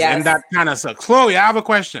is. Yes. And that kind of sucks. Chloe, I have a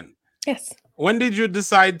question. Yes. When did you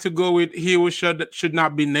decide to go with he who should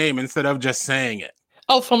not be named instead of just saying it?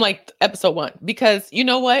 Oh, from like episode 1, because you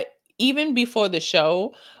know what? even before the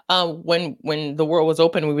show, when the world was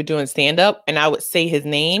open, we were doing stand up, and I would say his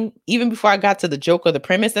name even before I got to the joke or the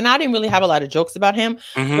premise, and I didn't really have a lot of jokes about him.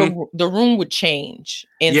 The room would change,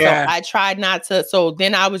 and so I tried not to. So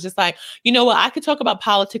then I was just like, you know what? I could talk about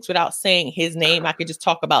politics without saying his name. I could just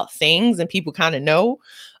talk about things, and people kind of know.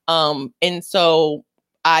 And so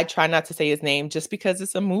I try not to say his name just because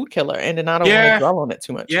it's a mood killer, and then I don't want to dwell on it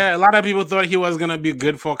too much. Yeah, a lot of people thought he was gonna be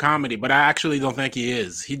good for comedy, but I actually don't think he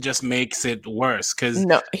is. He just makes it worse because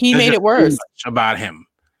he made it worse about him.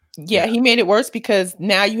 Yeah, he made it worse because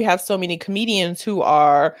now you have so many comedians who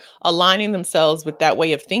are aligning themselves with that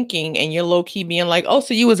way of thinking, and you're low key being like, "Oh,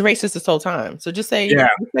 so you was racist this whole time." So just say,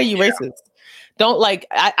 you racist. Don't like.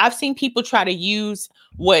 I've seen people try to use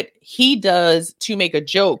what he does to make a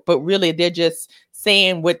joke, but really they're just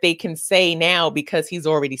saying what they can say now because he's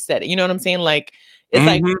already said it. You know what I'm saying? Like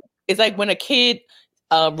it's like when a kid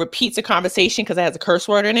repeats a conversation because it has a curse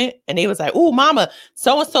word in it, and they was like, "Oh, mama,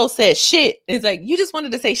 so and so said shit." And it's like, you just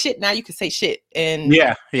wanted to say shit. Now you can say shit. And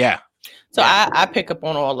so I pick up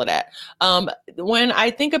on all of that. When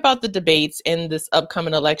I think about the debates in this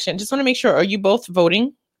upcoming election, just want to make sure: are you both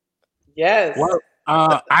voting? Yes. Well,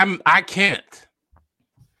 I can't.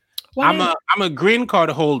 Why? I'm a green card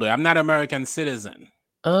holder. I'm not an American citizen.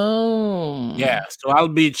 Oh. Yeah. So I'll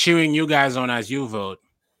be cheering you guys on as you vote.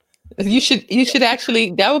 You should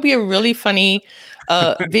actually, that would be a really funny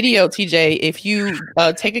video, TJ, if you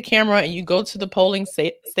take a camera and you go to the polling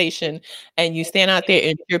station and you stand out there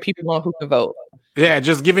and hear people on who can vote. Yeah,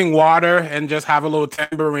 just giving water and just have a little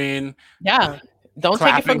tambourine. Yeah. Don't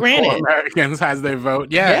take it for granted. Americans as they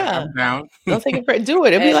vote. Yeah. I'm down. Don't take it for do it.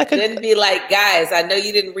 It'd be like then be like, guys, I know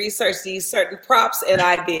you didn't research these certain props, and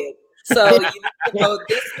I did. So you need to go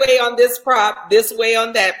this way on this prop, this way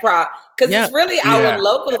on that prop. Because it's really our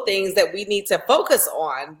local things that we need to focus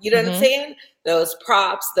on. You know what I'm saying? Those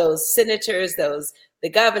props, those senators, the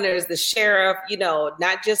governors, the sheriff,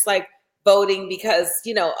 not just like voting because,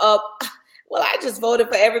 well, I just voted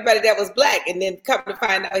for everybody that was black, and then come to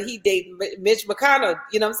find out he dated Mitch McConnell.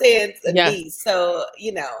 You know what I'm saying? So,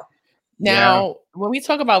 Now, when we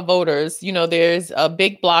talk about voters, there's a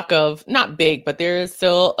big block of, not big, but there is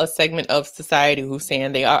still a segment of society who's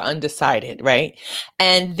saying they are undecided, right?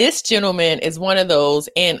 And this gentleman is one of those.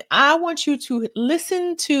 And I want you to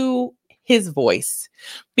listen to his voice,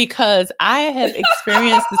 because I have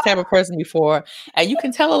experienced this type of person before, and you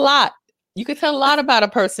can tell a lot. You can tell a lot about a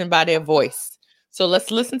person by their voice. So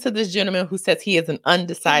let's listen to this gentleman who says he is an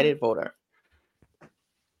undecided voter.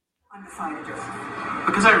 Undecided.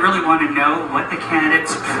 Because I really want to know what the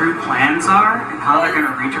candidates' true plans are and how they're going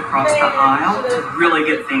to reach across the aisle to really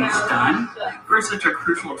get things done. We're such a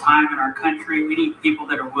crucial time in our country. We need people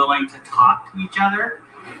that are willing to talk to each other.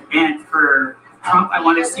 And for Trump, I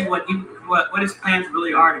want to see what his plans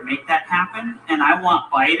really are to make that happen. And I want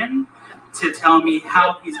Biden to tell me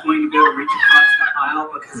how he's going to be able to reach across the aisle,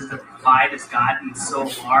 because the divide has gotten so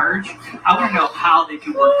large. I want to know how they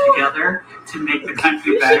can work together to make the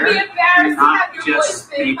country better and not just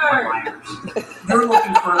make one-liners. You're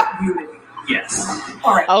looking for unity. Yes.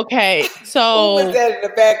 All right. Okay, so who was that in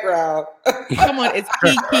the background? Come on, it's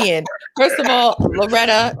Keegan. First of all,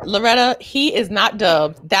 Loretta, he is not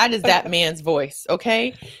dubbed. That is that man's voice,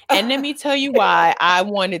 okay? And let me tell you why I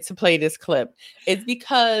wanted to play this clip. It's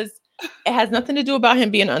because it has nothing to do about him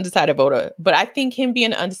being an undecided voter, but I think him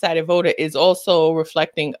being an undecided voter is also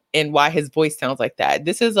reflecting in why his voice sounds like that.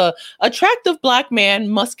 This is a attractive black man,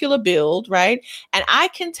 muscular build, right? And I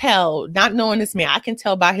can tell, not knowing this man, I can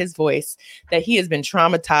tell by his voice that he has been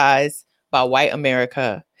traumatized by white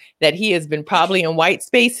America, that he has been probably in white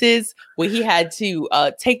spaces where he had to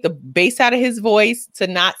take the bass out of his voice to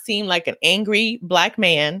not seem like an angry black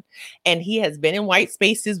man. And he has been in white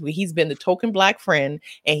spaces where he's been the token black friend,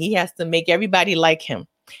 and he has to make everybody like him.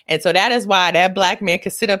 And so that is why that black man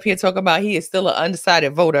can sit up here and talk about he is still an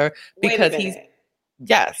undecided voter, because he's,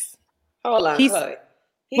 yes. Hold on.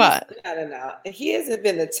 What? No. He hasn't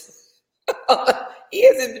been the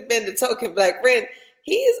token black friend.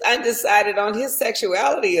 He's undecided on his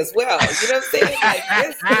sexuality as well. You know what I'm saying?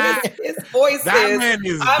 Like his voice that man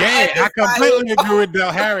is gay. I completely agree with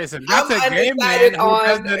Del Harrison. That's a gay man who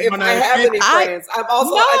on if I have any friends. I'm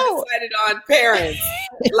also undecided on parents.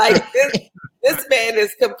 Like this man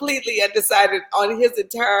is completely undecided on his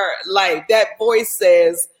entire life. That voice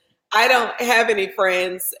says, I don't have any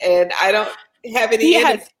friends and I don't have any.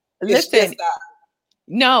 Listen.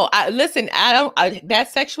 No, that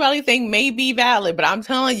sexuality thing may be valid, but I'm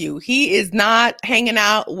telling you, he is not hanging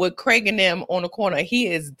out with Craig and them on the corner. He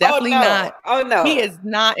is definitely not. Oh no. He is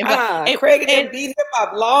not. Craig and them beat him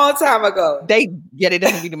up a long time ago. They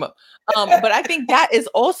definitely beat him up. But I think that is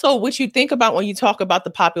also what you think about when you talk about the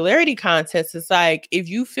popularity contest. It's like, if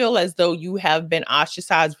you feel as though you have been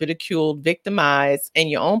ostracized, ridiculed, victimized in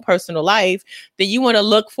your own personal life, then you want to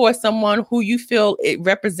look for someone who you feel it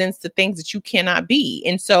represents the things that you cannot be.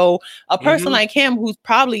 And so a person like him, who's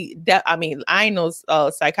probably that, I mean, I ain't no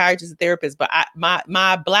psychiatrist or therapist, but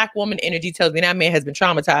my Black woman energy tells me that man has been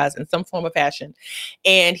traumatized in some form or fashion.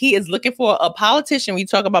 And he is looking for a politician. We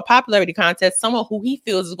talk about popularity contest, someone who he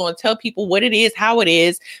feels is going to tell people what it is, how it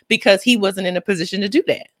is, because he wasn't in a position to do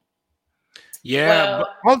that. Yeah,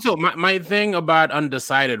 but also my thing about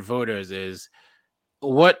undecided voters is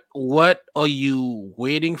what are you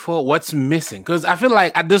waiting for? What's missing? Because I feel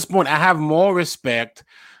like at this point I have more respect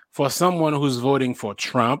for someone who's voting for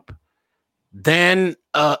Trump than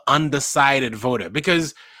an undecided voter.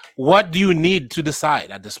 Because what do you need to decide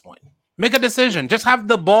at this point? Make a decision. Just have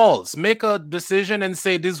the balls. Make a decision and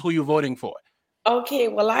say this is who you're voting for. Okay,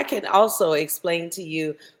 well, I can also explain to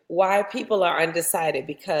you why people are undecided,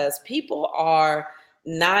 because people are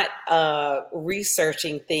not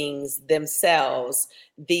researching things themselves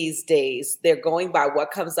these days. They're going by what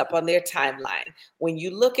comes up on their timeline. When you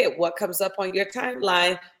look at what comes up on your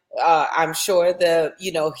timeline, I'm sure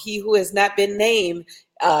he who has not been named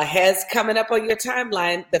has coming up on your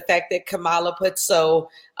timeline the fact that Kamala put so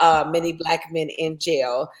many Black men in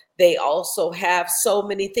jail. They also have so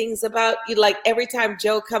many things about you. Like every time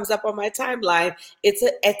Joe comes up on my timeline, it's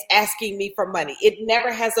asking me for money. It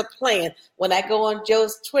never has a plan. When I go on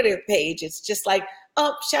Joe's Twitter page, it's just like,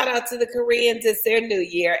 oh, shout out to the Koreans, it's their new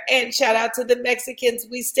year. And shout out to the Mexicans,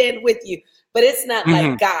 we stand with you. But it's not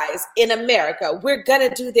like, guys, in America, we're going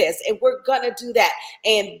to do this and we're going to do that.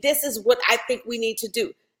 And this is what I think we need to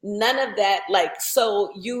do. None of that.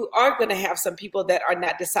 So you are going to have some people that are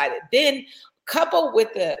not decided. Then coupled with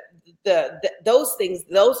those things,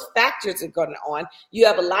 those factors are going on. You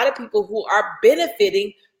have a lot of people who are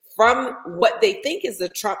benefiting from what they think is the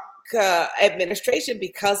Trump administration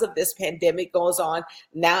because of this pandemic goes on.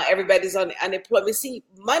 Now everybody's on unemployment. See,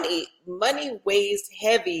 money weighs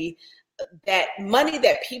heavy. That money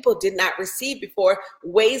that people did not receive before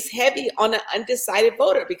weighs heavy on an undecided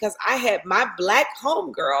voter, because I had my Black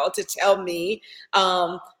homegirl to tell me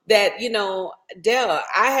that, Della,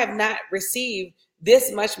 I have not received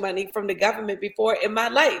this much money from the government before in my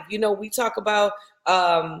life. We talk about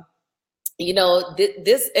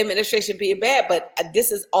this administration being bad, but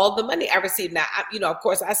this is all the money I received. Now, of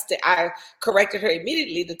course, I corrected her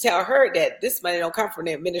immediately to tell her that this money don't come from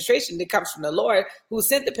the administration. It comes from the Lord, who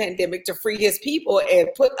sent the pandemic to free his people and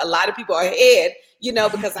put a lot of people ahead,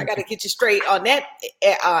 because I got to get you straight on that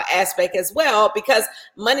aspect as well, because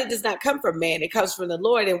money does not come from man. It comes from the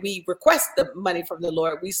Lord, and we request the money from the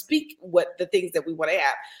Lord. We speak the things that we want to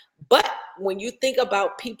have. But when you think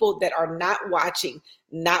about people that are not watching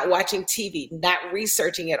TV, not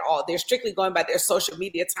researching at all, they're strictly going by their social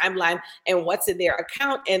media timeline and what's in their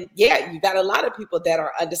account. And yeah, you got a lot of people that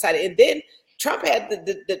are undecided. And then Trump had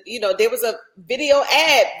there was a video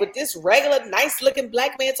ad with this regular nice looking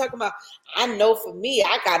Black man talking about, I know for me,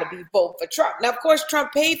 I got to be vote for Trump. Now, of course,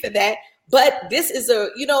 Trump paid for that. But this is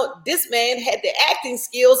this man had the acting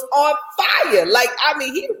skills on fire.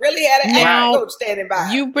 He really had an acting coach standing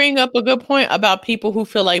by. You bring up a good point about people who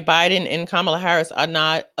feel like Biden and Kamala Harris are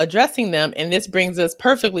not addressing them. And this brings us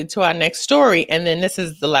perfectly to our next story. And then this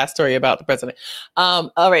is the last story about the president. All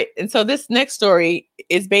right. And so this next story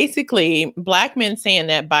is basically Black men saying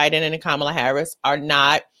that Biden and Kamala Harris are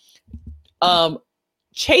not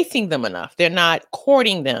chasing them enough. They're not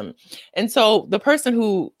courting them. And so the person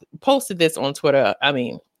who posted this on Twitter,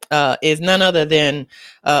 is none other than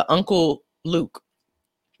Uncle Luke,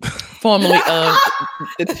 formerly of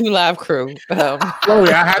the 2 Live crew.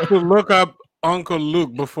 Sorry, I had to look up Uncle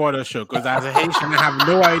Luke before the show, because as a Haitian, I have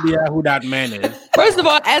no idea who that man is. First of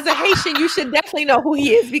all, as a Haitian, you should definitely know who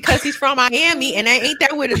he is, because he's from Miami, and ain't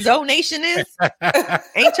that where the Zoe Nation is?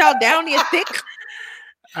 Ain't y'all down here thick?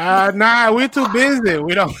 Nah, we're too busy.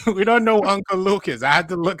 We don't know who Uncle Luke is. I had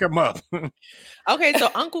to look him up. Okay, so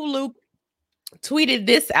Uncle Luke tweeted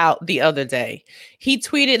this out the other day. He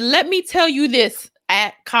tweeted, "Let me tell you this,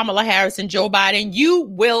 at Kamala Harris and Joe Biden, you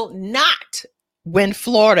will not win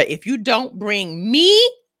Florida if you don't bring me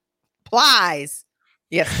plies."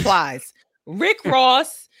 Yes, plies. Rick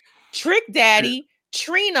Ross, Trick Daddy,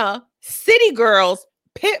 Trina, City Girls,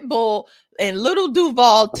 Pitbull, and Little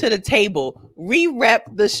Duval to the table. Re-rep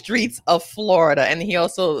the streets of Florida. And he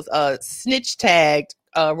also snitch tagged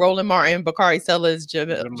Roland Martin, Bakari Sellers,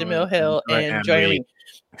 Jamil Hill, and Joy.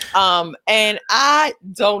 And I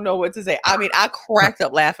don't know what to say. I cracked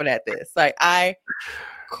up laughing at this. I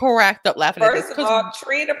cracked up laughing at this. First of all,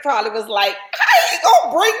 Trina probably was like, "I ain't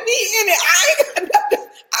gonna bring me in it.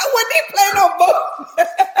 I wouldn't even play no ball."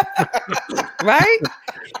 Right?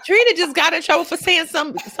 Trina just got in trouble for saying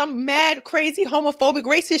some mad, crazy, homophobic,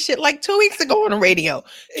 racist shit like 2 weeks ago on the radio.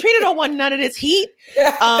 Trina don't want none of this heat.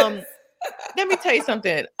 Let me tell you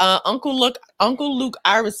something, Uncle Luke.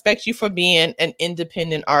 I respect you for being an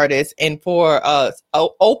independent artist and for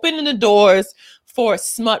opening the doors for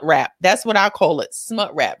smut rap. That's what I call it,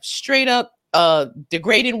 smut rap. Straight up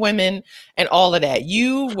degrading women and all of that.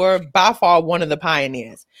 You were by far one of the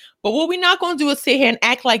pioneers. But what we're not going to do is sit here and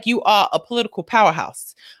act like you are a political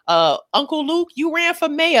powerhouse. Uncle Luke, you ran for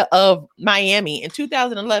mayor of Miami in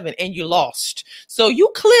 2011 and you lost. So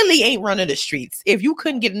you clearly ain't running the streets if you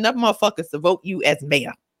couldn't get enough motherfuckers to vote you as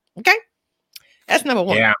mayor. Okay? That's number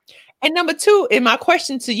one. Yeah. And number two, and my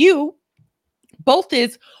question to you both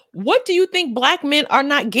is, what do you think Black men are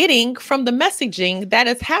not getting from the messaging that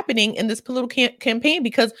is happening in this political campaign?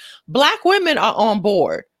 Because Black women are on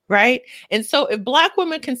board, right? And so if Black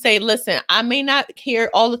women can say, listen, I may not hear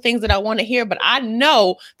all the things that I want to hear, but I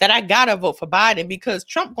know that I got to vote for Biden because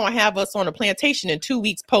Trump going to have us on a plantation in 2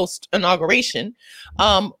 weeks post inauguration.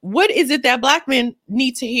 What is it that Black men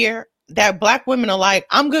need to hear that Black women are like,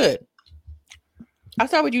 I'm good? I'll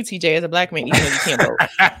start with you, TJ, as a Black man, even though you can't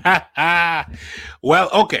vote. Well,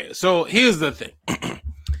 okay. So here's the thing.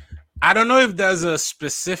 I don't know if there's a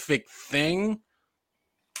specific thing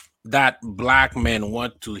that Black men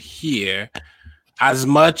want to hear as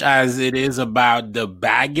much as it is about the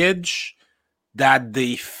baggage that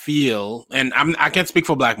they feel. And I can't speak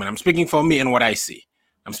for Black men. I'm speaking for me and what I see.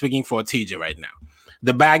 I'm speaking for TJ right now.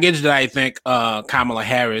 The baggage that I think Kamala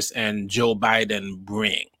Harris and Joe Biden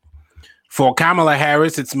bring. For Kamala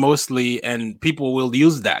Harris, it's mostly, and people will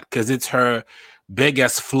use that because it's her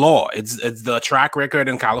biggest flaw. It's the track record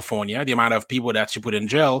in California, the amount of people that she put in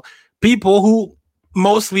jail, people who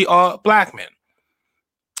mostly are Black men.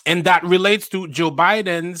 And that relates to Joe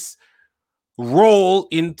Biden's role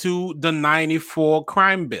into the 94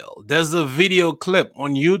 crime bill. There's a video clip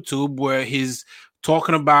on YouTube where he's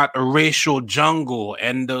talking about a racial jungle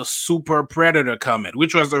and the super predator comment,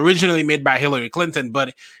 which was originally made by Hillary Clinton,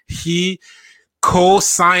 but he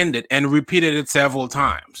co-signed it and repeated it several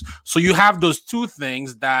times. So you have those two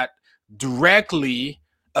things that directly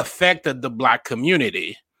affected the Black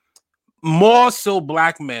community, more so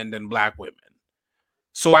Black men than Black women.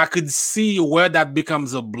 So I could see where that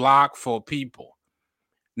becomes a block for people.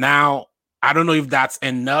 Now, I don't know if that's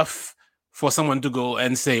enough for someone to go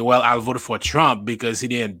and say, well, I'll vote for Trump because he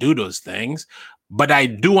didn't do those things. But I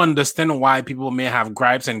do understand why people may have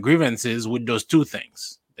gripes and grievances with those two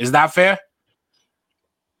things. Is that fair?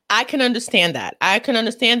 I can understand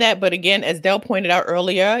that. But again, as Del pointed out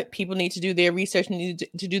earlier, people need to do their research and need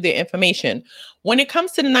to do their information. When it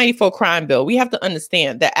comes to the 94 crime bill, we have to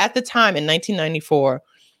understand that at the time in 1994,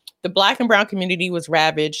 the Black and brown community was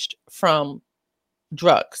ravaged from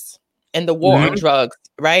drugs and the war on drugs,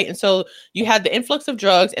 right? And so you had the influx of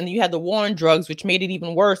drugs and you had the war on drugs, which made it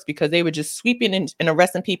even worse because they were just sweeping and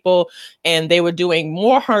arresting people and they were doing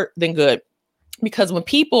more hurt than good. Because when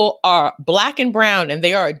people are Black and brown and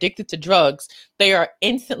they are addicted to drugs, they are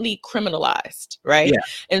instantly criminalized, right? Yeah.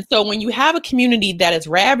 And so when you have a community that is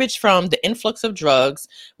ravaged from the influx of drugs,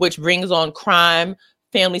 which brings on crime,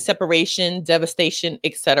 family separation, devastation,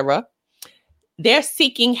 etc., they're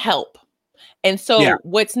seeking help. And so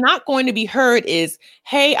what's not going to be heard is,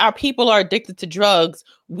 hey, our people are addicted to drugs.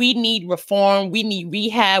 We need reform. We need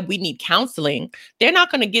rehab. We need counseling. They're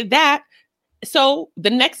not going to give that. So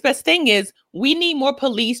the next best thing is we need more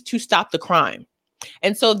police to stop the crime.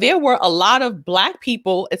 And so there were a lot of Black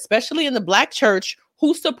people, especially in the Black church,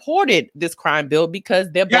 who supported this crime bill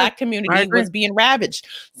because their Black community was being ravaged.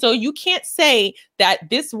 So you can't say that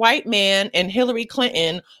this white man and Hillary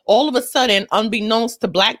Clinton, all of a sudden, unbeknownst to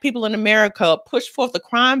Black people in America, pushed forth a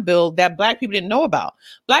crime bill that Black people didn't know about.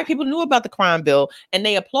 Black people knew about the crime bill and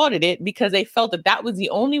they applauded it because they felt that that was the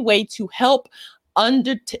only way to help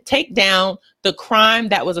take down the crime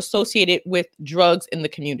that was associated with drugs in the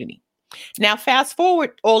community. Now, fast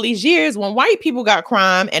forward all these years, when white people got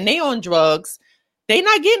crime and they on drugs, they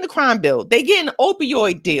not getting the crime bill. They getting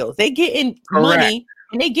opioid deals. They getting money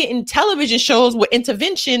and they getting television shows with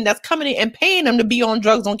intervention that's coming in and paying them to be on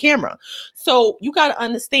drugs on camera. So you got to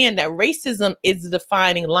understand that racism is the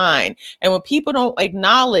defining line. And when people don't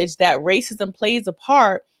acknowledge that racism plays a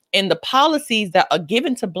part in the policies that are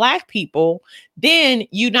given to Black people, then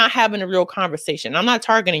you're not having a real conversation. I'm not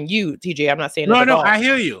targeting you, TJ. I'm not saying no, I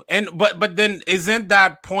hear you. And but then isn't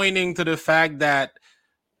that pointing to the fact that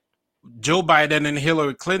Joe Biden and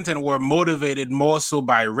Hillary Clinton were motivated more so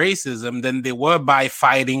by racism than they were by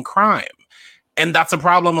fighting crime. And that's a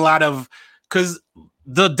problem because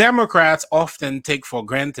the Democrats often take for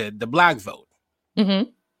granted the black vote. Mm-hmm.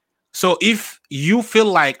 So if you feel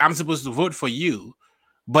like I'm supposed to vote for you,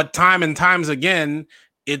 but time and times again,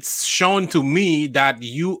 it's shown to me that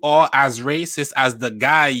you are as racist as the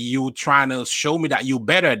guy you trying to show me that you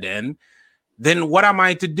better than, then what am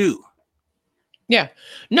I to do? Yeah,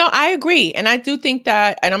 no, I agree. And I do think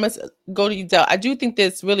that, and I'm going to go to you, Del. I do think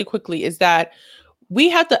this really quickly is that we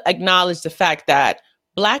have to acknowledge the fact that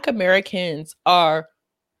Black Americans are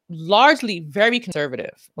largely very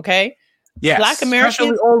conservative. Okay. Yes. Black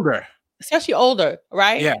Americans, especially older,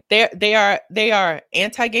 right? Yeah. They are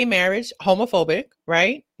anti-gay marriage, homophobic,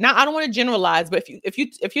 right? Now, I don't want to generalize, but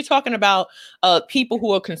if you're talking about people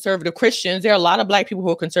who are conservative Christians, there are a lot of Black people who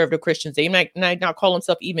are conservative Christians. They might not call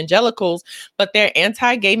themselves evangelicals, but they're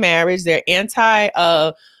anti-gay marriage. They're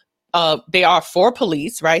they are for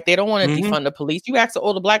police, right? They don't want to defund the police. You ask an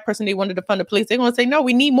older Black person they want to defund the police, they're going to say, no,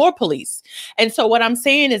 we need more police. And so what I'm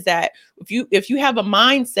saying is that if you have a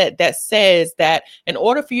mindset that says that in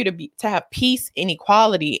order for you to have peace and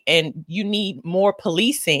equality and you need more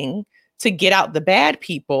policing to get out the bad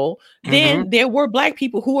people, then there were Black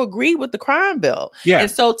people who agreed with the crime bill. Yeah.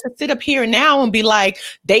 And so to sit up here now and be like,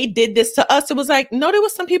 they did this to us, it was like, no, there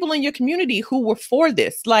was some people in your community who were for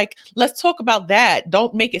this. Like, let's talk about that.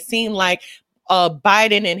 Don't make it seem like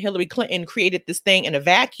Biden and Hillary Clinton created this thing in a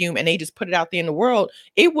vacuum and they just put it out there in the world.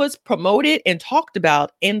 It was promoted and talked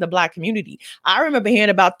about in the Black community. I remember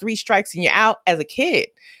hearing about 3 strikes and you're out as a kid.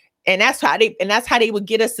 And that's how they would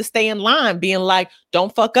get us to stay in line, being like,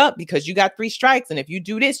 don't fuck up because you got 3 strikes. And if you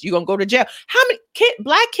do this, you're going to go to jail. How many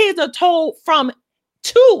Black kids are told from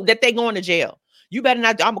 2 that they're going to jail? You better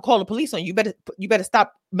not, I'm going to call the police on you. You better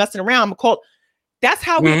stop messing around. I'm going to call. That's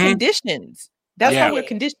how we're conditioned. That's how we're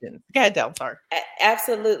conditioned. Go ahead, Del. I'm sorry.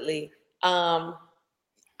 Absolutely. I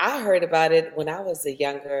heard about it when I was a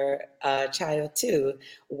younger child too,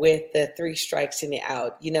 with the 3 strikes and you're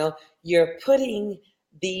out. You know, you're putting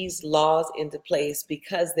these laws into place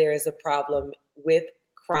because there is a problem with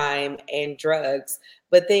crime and drugs,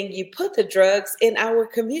 but then you put the drugs in our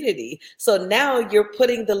community. So now you're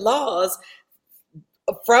putting the laws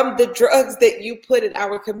from the drugs that you put in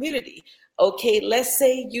our community. Okay, let's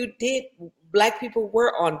say Black people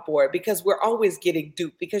were on board because we're always getting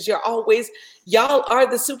duped because y'all are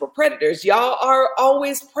the super predators. Y'all are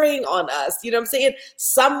always preying on us. You know what I'm saying?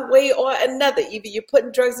 Some way or another, either you're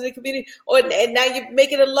putting drugs in the community and now you're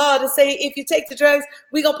making a law to say, if you take the drugs,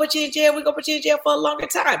 we're going to put you in jail. We're going to put you in jail for a longer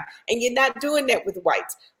time. And you're not doing that with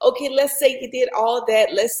whites. Okay, let's say you did all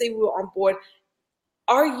that. Let's say we were on board.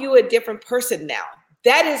 Are you a different person now?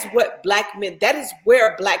 That is what that is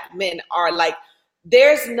where Black men are like.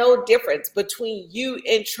 There's no difference between you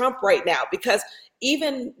and Trump right now, because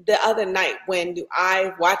even the other night when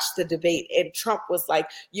I watched the debate and Trump was like,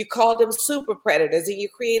 you called them super predators and you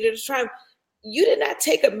created a triumph. You did not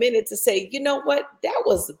take a minute to say, you know what, that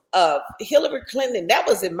was Hillary Clinton. That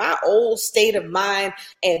was in my old state of mind.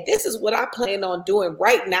 And this is what I plan on doing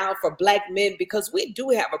right now for Black men, because we do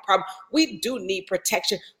have a problem. We do need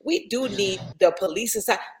protection. We do need the police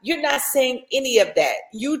inside. You're not saying any of that.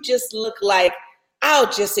 You just look like,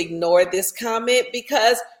 I'll just ignore this comment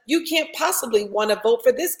because you can't possibly want to vote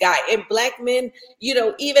for this guy. And Black men, you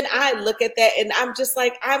know, even I look at that and I'm just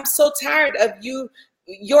like, I'm so tired of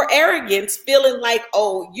your arrogance, feeling like,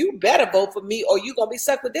 oh, you better vote for me or you're going to be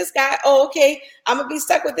stuck with this guy. Oh, okay, I'm going to be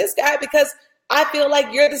stuck with this guy because I feel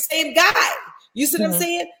like you're the same guy. You see what I'm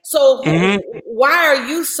saying? So why are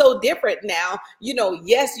you so different now? You know,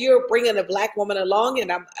 yes, you're bringing a Black woman along, and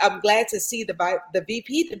I'm glad to see the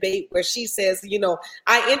VP debate where she says, you know,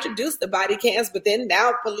 I introduced the body cams, but then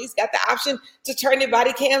now police got the option to turn the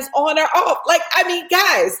body cams on or off. Like, I mean,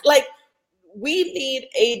 guys, like, we need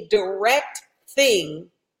a direct thing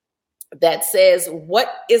that says what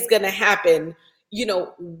is going to happen. You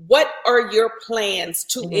know, what are your plans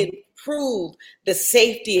to improve the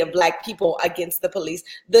safety of Black people against the police,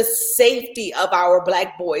 the safety of our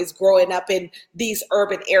Black boys growing up in these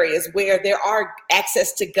urban areas where there are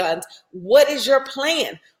access to guns? What is your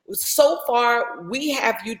plan? So far, we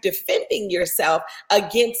have you defending yourself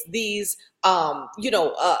against these,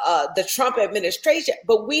 the Trump administration,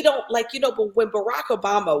 but we don't but when Barack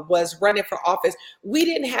Obama was running for office, we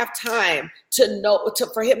didn't have time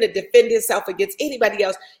for him to defend himself against anybody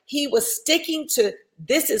else. He was sticking to,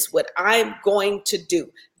 this is what I'm going to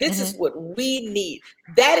do. This is what we need.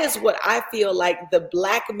 That is what I feel like the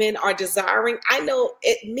Black men are desiring. I know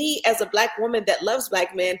me as a Black woman that loves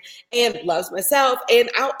Black men and loves myself and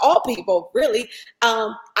all people, really.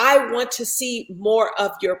 I want to see more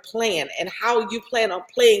of your plan and how you plan on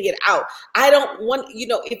playing it out. I don't want,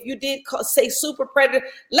 if you did say super predator,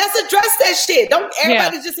 let's address that shit. Don't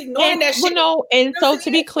everybody just ignoring that shit. And so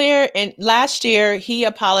to be clear, and last year he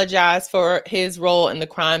apologized for his role in the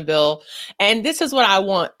crime bill. And this is what I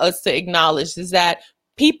want us to acknowledge, is that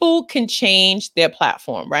people can change their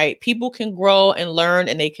platform, right? People can grow and learn,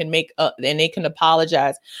 and they can and they can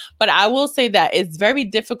apologize. But I will say that it's very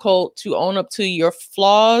difficult to own up to your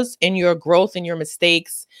flaws and your growth and your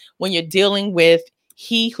mistakes when you're dealing with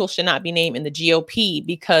he who should not be named in the GOP,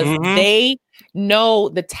 because they know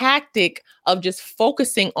the tactic of just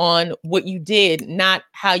focusing on what you did, not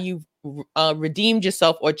how you redeemed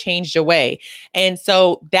yourself or changed your way. And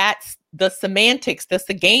so that's the semantics, that's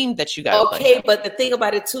the game that you got. Okay, but the thing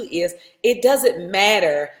about it too is it doesn't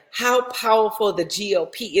matter how powerful the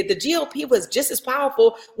GOP is. The GOP was just as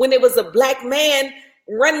powerful when there was a Black man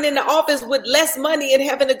running in the office with less money and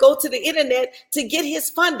having to go to the internet to get his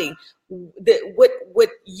funding. What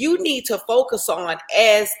you need to focus on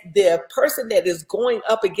as the person that is going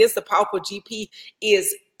up against the powerful GP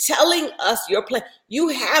is telling us your plan. You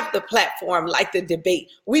have the platform, like the debate.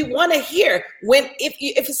 We want to hear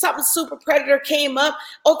if something super predator came up.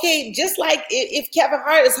 Okay, just like if Kevin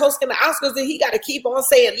Hart is hosting the Oscars, then he got to keep on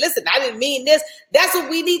saying, "Listen, I didn't mean this." That's what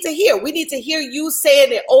we need to hear. We need to hear you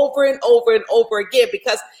saying it over and over and over again,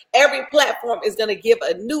 because every platform is going to give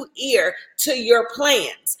a new ear to your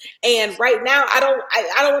plans. And right now, I don't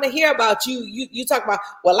want to hear about you. You talk about,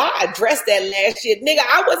 well, I addressed that last year, nigga.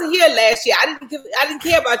 I wasn't here last year. I didn't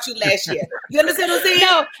care about you last year. You understand what I'm saying?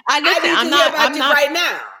 No, I'm not right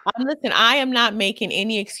now. Listen, I am not making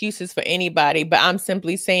any excuses for anybody, but I'm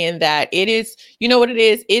simply saying that it is, you know what it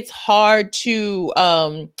is? It's hard to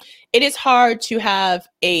have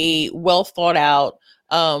a well thought out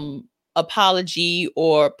apology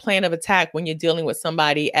or plan of attack when you're dealing with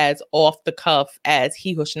somebody as off the cuff as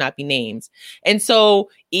he who should not be named. And so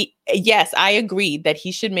yes, I agree that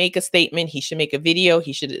he should make a statement. He should make a video.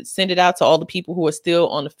 He should send it out to all the people who are still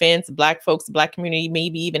on the fence, Black folks, the Black community,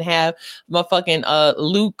 maybe even have motherfucking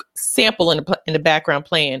Luke sample in the background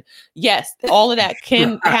playing. Yes, all of that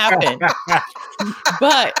can happen.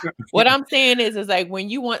 But what I'm saying is like, when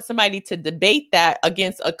you want somebody to debate that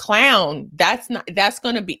against a clown,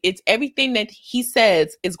 it's everything that he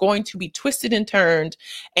says is going to be twisted and turned,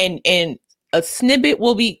 and a snippet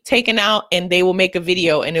will be taken out and they will make a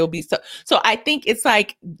video and it will be so I think it's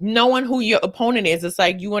like knowing who your opponent is. It's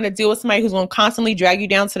like, you want to deal with somebody who's going to constantly drag you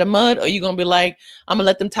down to the mud, or you're going to be like, I'm going to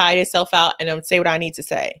let them tire themselves out and I'm going to say what I need to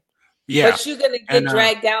say. Yeah. But you're going to get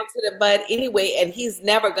dragged down to the mud anyway, and he's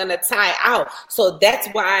never going to tie out. So that's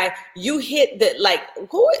why you hit the,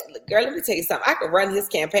 girl, let me tell you something. I could run his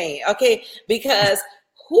campaign, okay? Because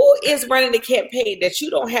who is running the campaign that you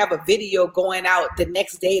don't have a video going out the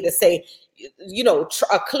next day to say,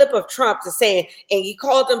 a clip of Trump to saying, and he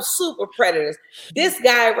called them super predators. This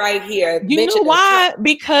guy right here. You know why?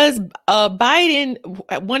 Because Biden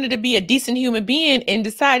wanted to be a decent human being and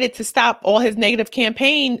decided to stop all his negative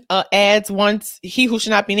campaign ads once he who should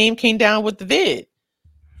not be named came down with the vid.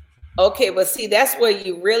 Okay, but see, that's where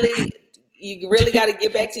you really got to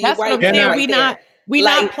get back to your white man. We're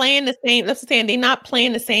not playing the same. That's what I'm saying. They're not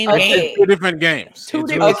playing the same game. Two different games.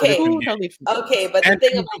 Okay, but the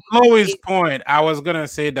thing about Chloe's point, I was gonna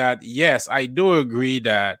say that yes, I do agree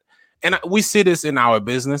that, and we see this in our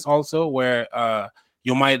business also, where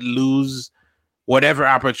you might lose whatever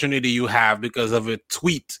opportunity you have because of a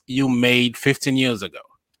tweet you made 15 years ago.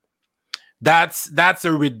 That's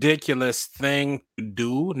a ridiculous thing to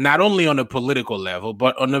do, not only on a political level,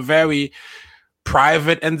 but on a very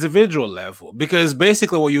private individual level, because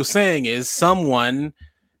basically what you're saying is someone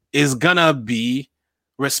is gonna be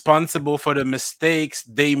responsible for the mistakes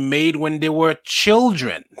they made when they were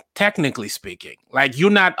children, technically speaking. Like, you're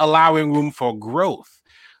not allowing room for growth.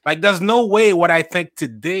 Like, there's no way what I think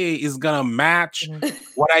today is gonna match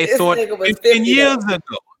what I thought 15 years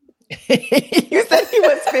ago. You said he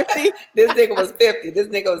was 50? This nigga was 50. This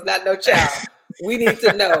nigga was not no child. We need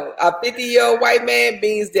to know a 50-year-old white man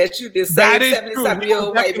means that you the same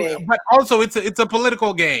 70-something-year-old white man. But also, it's a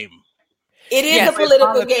political game. It is a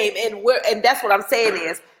political game, and that's what I'm saying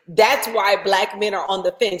is that's why Black men are on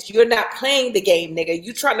the fence. You're not playing the game, nigga.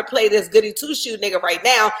 You trying to play this goody two-shoe nigga right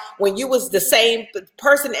now when you was the same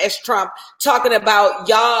person as Trump talking about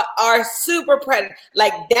y'all are super predator.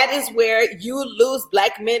 Like, that is where you lose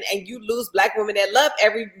Black men and you lose Black women that love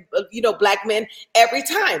Black men every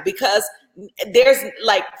time, because there's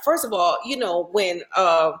like, first of all, when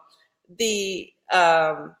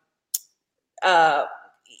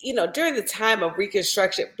during the time of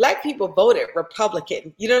Reconstruction, Black people voted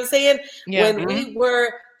Republican. You know what I'm saying? Yeah. When we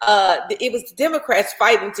were, it was Democrats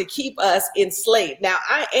fighting to keep us enslaved. Now,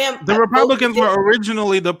 the Republicans were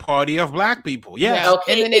originally the party of Black people. Yes. Yeah.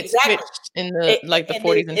 Okay, And then it exactly. switched in the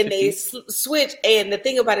 40s and 50s. And they switch. And the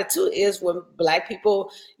thing about it too is when Black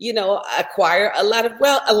people, acquire a lot of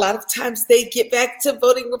wealth, a lot of times they get back to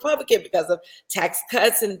voting Republican because of tax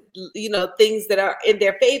cuts and things that are in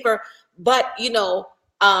their favor. But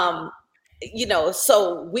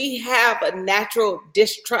so we have a natural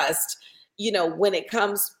distrust, when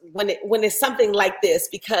it's something like this,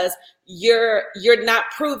 because you're not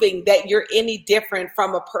proving that you're any different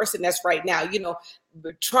from a person that's right now.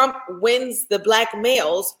 Trump wins the Black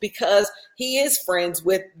males because he is friends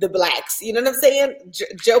with the Blacks. You know what I'm saying?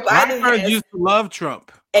 Joe Biden used to love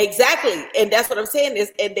Trump. Exactly. And that's what I'm saying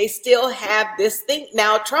is, and they still have this thing.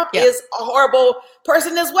 Now, Trump is a horrible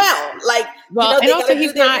person as well. Like, and they also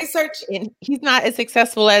he's not, research. And he's not as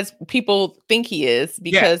successful as people think he is,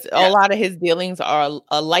 because a lot of his dealings are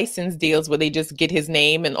license deals where they just get his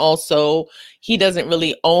name. And also he doesn't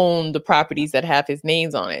really own the properties that have his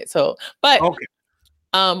names on it. So, but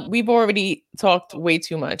we've already talked way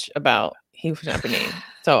too much about Hugh Chamberlain.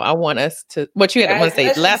 So I want us to, what you want to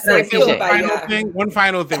say? Last word, TJ. One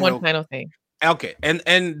final thing. Okay,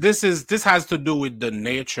 and this has to do with the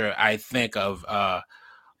nature, I think, of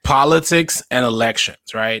politics and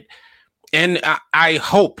elections, right? And I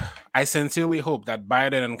sincerely hope that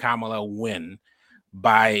Biden and Kamala win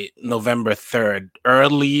by November 3rd,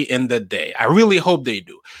 early in the day. I really hope they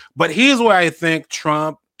do. But here's where I think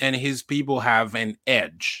Trump and his people have an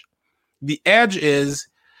edge. The edge is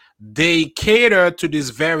they cater to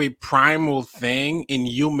this very primal thing in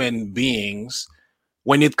human beings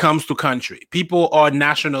when it comes to country. People are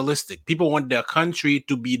nationalistic. People want their country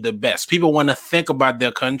to be the best. People want to think about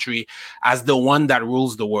their country as the one that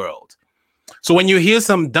rules the world. So when you hear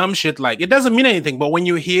some dumb shit, like, it doesn't mean anything, but when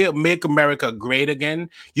you hear "Make America Great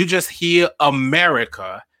Again," you just hear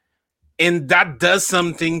America, and that does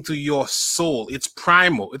something to your soul. It's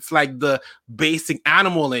primal. It's like the basic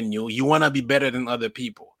animal in you. You want to be better than other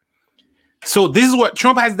people. So this is what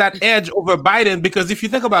Trump has that edge over Biden, because if you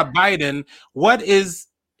think about Biden, what is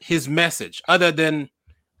his message other than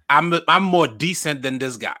I'm more decent than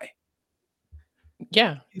this guy?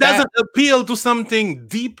 Yeah. It doesn't appeal to something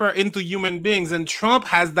deeper into human beings. And Trump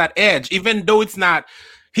has that edge, even though he's not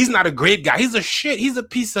a great guy. He's a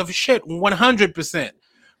piece of shit, 100%.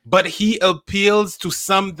 But he appeals to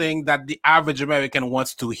something that the average American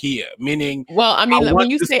wants to hear, meaning... Well, I mean, when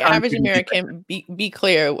you say average American, be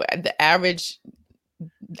clear, the average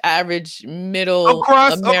middle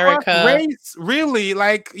America... Across race, really,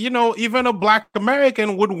 like, even a Black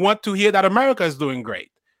American would want to hear that America is doing great.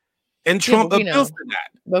 And Trump appeals to that.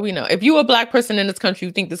 But we know, if you're a Black person in this country,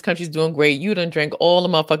 you think this country's doing great, you done drink all the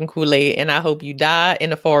motherfucking Kool-Aid, and I hope you die in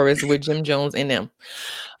the forest with Jim Jones in them.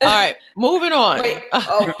 All right, moving on. Wait,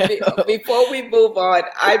 before we move on,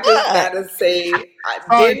 I just gotta say,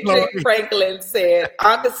 Dendrick Franklin said,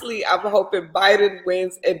 honestly, I'm hoping Biden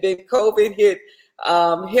wins, and then COVID hit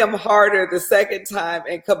him harder the second time,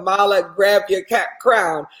 and Kamala grab your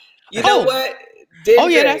crown. You know what?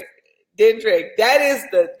 Dendrick,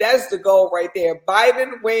 that's the goal right there.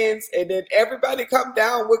 Biden wins, and then everybody come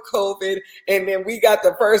down with COVID, and then we got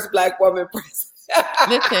the first Black woman president.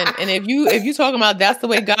 Listen, and if you talking about that's the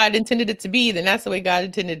way God intended it to be, then that's the way God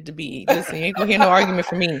intended it to be. Listen, you ain't gonna hear no argument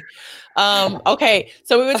from me. Okay,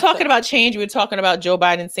 so we were talking about change. We were talking about Joe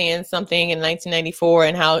Biden saying something in 1994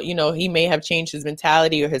 and how he may have changed his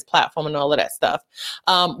mentality or his platform and all of that stuff.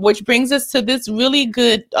 Which brings us to this really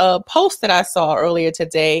good post that I saw earlier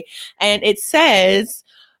today, and it says,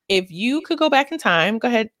 if you could go back in time, go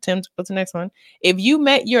ahead, Tim, what's the next one? If you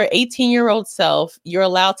met your 18-year-old self, you're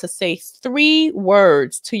allowed to say 3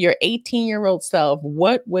 words to your 18-year-old self.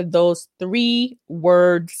 What would those 3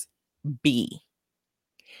 words be?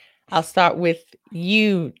 I'll start with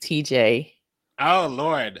you, TJ. Oh,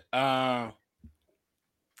 Lord.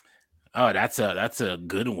 That's a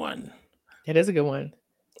good one. It is a good one.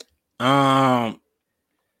 I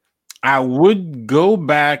would go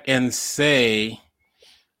back and say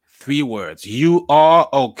 3 words. You are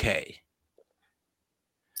okay.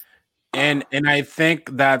 And I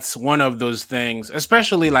think that's one of those things,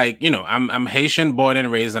 especially like, I'm Haitian born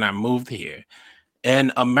and raised, and I moved here.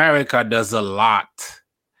 And America does a lot,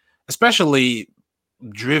 especially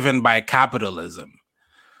driven by capitalism,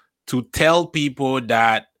 to tell people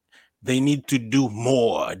that they need to do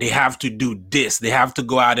more. They have to do this. They have to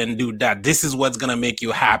go out and do that. This is what's going to make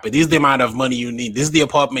you happy. This is the amount of money you need. This is the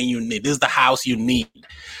apartment you need. This is the house you need.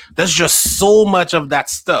 There's just so much of that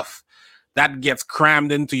stuff that gets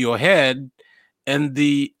crammed into your head. And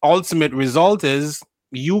the ultimate result is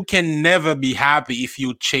you can never be happy if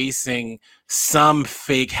you're chasing some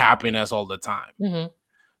fake happiness all the time. Mm-hmm.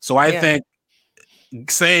 So I think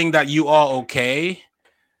saying that you are okay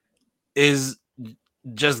is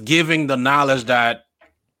just giving the knowledge that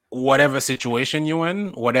whatever situation you're in,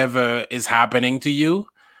 whatever is happening to you,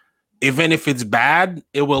 even if it's bad,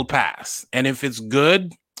 it will pass. And if it's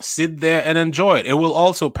good, sit there and enjoy it. It will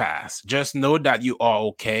also pass. Just know that you are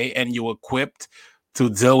okay and you're equipped to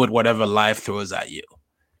deal with whatever life throws at you.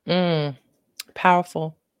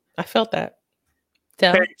 Powerful. I felt that.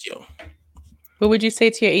 Del, Thank you. what would you say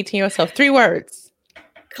to your 18-year-old self? 3 words.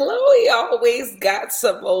 Chloe always got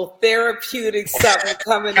some old therapeutic something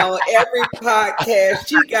coming on every podcast.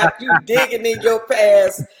 She got you digging in your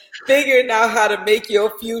past, figuring out how to make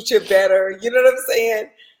your future better. You know what I'm saying?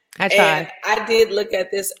 I tried. And I did look at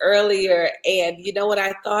this earlier, and you know what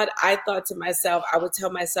I thought? I thought to myself, I would tell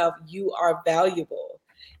myself, you are valuable,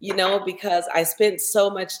 you know, because I spent so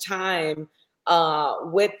much time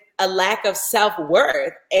with a lack of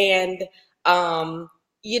self-worth. And,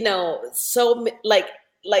 you know, so like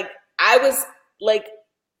I was like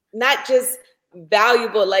not just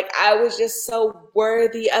valuable, like I was just so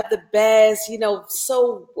worthy of the best, you know,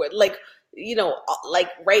 so like, you know, like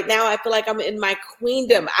right now I feel like I'm in my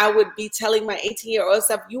queendom. I would be telling my 18-year-old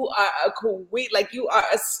self, you are a queen, like you are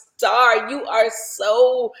a star, you are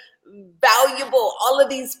so valuable. All of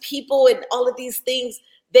these people and all of these things,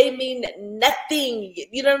 they mean nothing,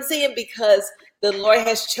 you know what I'm saying? Because the Lord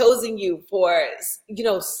has chosen you for, you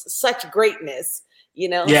know, such greatness. You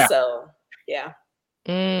know, so yeah.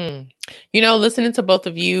 You know, listening to both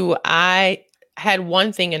of you, I had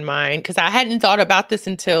one thing in mind because I hadn't thought about this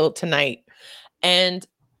until tonight. And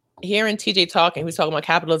hearing TJ talking, he was talking about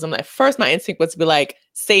capitalism. At first, my instinct was to be like,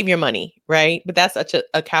 save your money, right? But that's such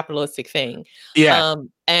a capitalistic thing. Yeah.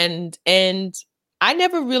 And I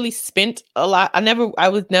never really spent a lot. I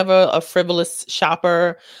was never a frivolous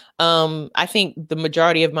shopper. I think the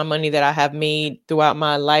majority of my money that I have made throughout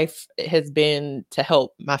my life has been to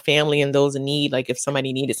help my family and those in need. Like if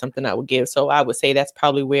somebody needed something, I would give. So I would say that's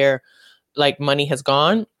probably where like money has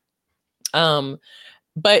gone.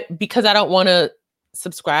 But because I don't want to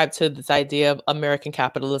subscribe to this idea of American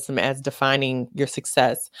capitalism as defining your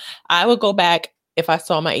success, I would go back if I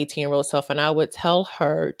saw my 18-year-old self and I would tell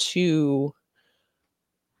her to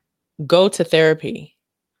go to therapy.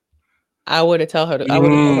 I would have told her to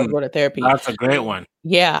go to therapy. That's a great one.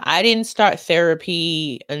 Yeah, I didn't start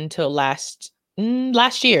therapy until last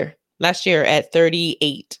year at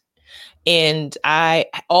 38. And I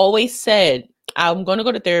always said, I'm going to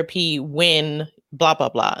go to therapy when blah, blah,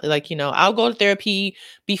 blah. Like, you know, I'll go to therapy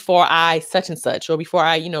before I such and such, or before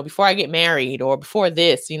I get married, or before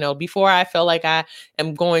this, you know, before I feel like I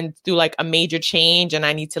am going through like a major change and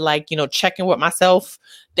I need to like, you know, check in with myself,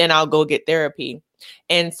 then I'll go get therapy.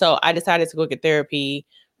 And so I decided to go get therapy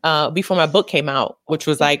before my book came out, which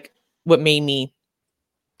was like what made me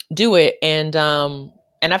do it. And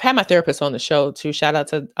I've had my therapist on the show too. Shout out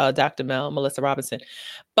to Dr. Melissa Robinson.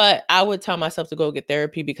 But I would tell myself to go get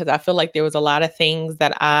therapy because I feel like there was a lot of things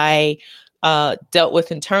that I dealt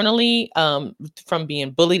with internally from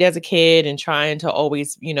being bullied as a kid and trying to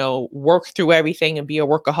always, you know, work through everything and be a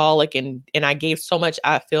workaholic. And I gave so much,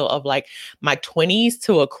 I feel, of like my 20s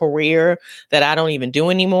to a career that I don't even do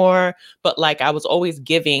anymore. But like I was always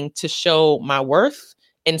giving to show my worth.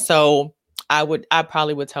 And so I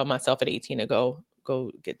probably would tell myself at 18 to go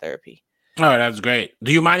get therapy. Oh, that's great.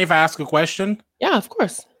 Do you mind if I ask a question? Yeah, of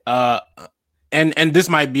course. And this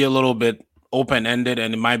might be a little bit open-ended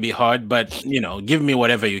and it might be hard, but you know, give me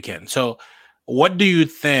whatever you can. So what do you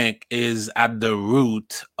think is at the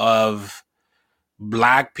root of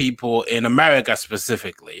Black people in America,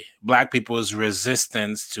 specifically Black people's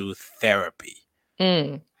resistance to therapy?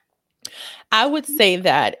 I would say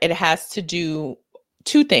that it has to do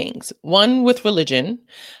 2 things. One, with religion.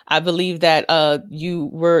 I believe that you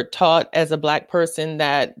were taught as a Black person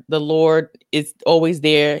that the Lord is always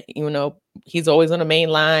there. You know, he's always on the main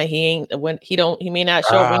line. He may not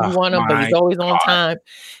show up when you want him, but he's always on time.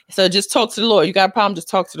 So just talk to the Lord. You got a problem, just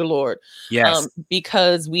talk to the Lord. Yes.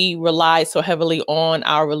 Because we rely so heavily on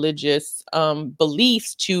our religious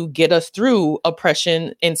beliefs to get us through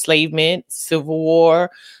oppression, enslavement, civil war,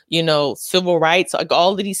 you know, civil rights, like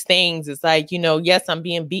all of these things. It's like, you know, yes, I'm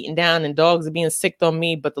being beaten down and dogs are being sicked on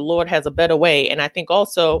me, but the Lord has a better way. And I think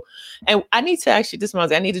also, and I need to actually,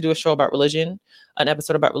 I need to do a show about religion. an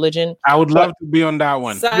episode about religion. I would love to be on that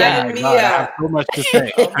one. Sign me God, I have up. so much to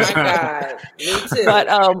say. Oh my God, me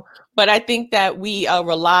too. But I think that we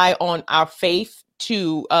rely on our faith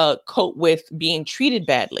to cope with being treated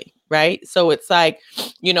badly, right? So it's like,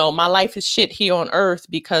 you know, my life is shit here on earth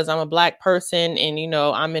because I'm a Black person and, you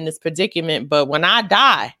know, I'm in this predicament. But when I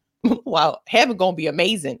die, well, heaven gonna be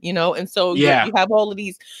amazing, you know? And so you have all of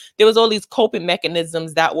these, there was all these coping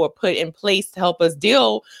mechanisms that were put in place to help us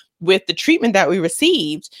deal with the treatment that we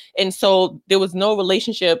received. And so there was no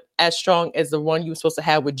relationship as strong as the one you were supposed to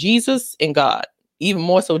have with Jesus and God. Even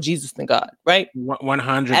more so Jesus than God, right?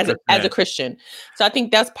 100%. As a Christian. So I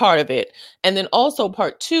think that's part of it. And then also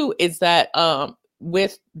part two is that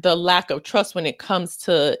with the lack of trust when it comes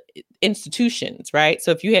to institutions, right?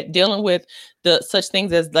 So if you had dealing with the such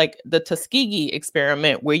things as like the Tuskegee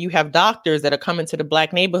experiment, where you have doctors that are coming to the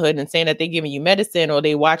Black neighborhood and saying that they're giving you medicine or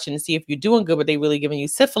they watching to see if you're doing good, but they really giving you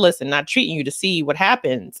syphilis and not treating you to see what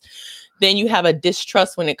happens, then you have a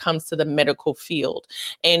distrust when it comes to the medical field.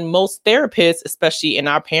 And most therapists, especially in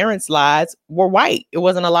our parents' lives, were white. It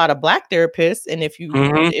wasn't a lot of Black therapists. And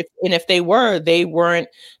if they were, they weren't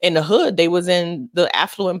in the hood. They was in the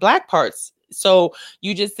affluent Black parts. So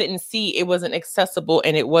you just didn't see, it wasn't accessible,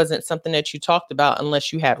 and it wasn't something that you talked about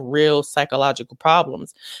unless you had real psychological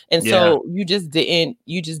problems. And so you just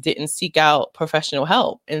didn't seek out professional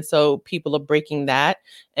help. And so people are breaking that,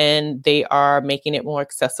 and they are making it more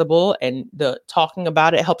accessible, and the talking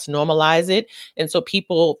about it helps normalize it. And so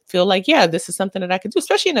people feel like, yeah, this is something that I could do,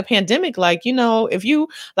 especially in a pandemic. Like, you know, if you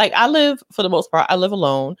like, for the most part, I live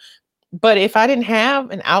alone, but if I didn't have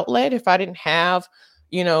an outlet, if I didn't have,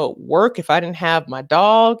 you know, work, if I didn't have my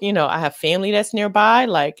dog, you know, I have family that's nearby.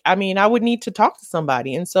 Like, I mean, I would need to talk to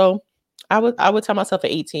somebody. And so I would tell myself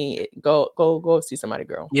at 18, go see somebody,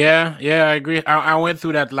 girl. Yeah, I agree. I went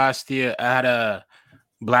through that last year. I had a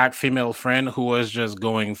Black female friend who was just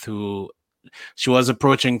going through, she was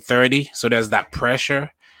approaching 30. So there's that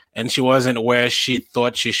pressure, and she wasn't where she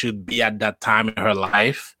thought she should be at that time in her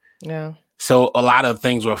life. Yeah. So a lot of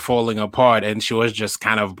things were falling apart, and she was just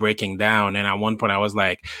kind of breaking down. And at one point I was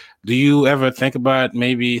like, do you ever think about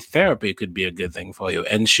maybe therapy could be a good thing for you?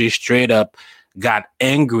 And she straight up got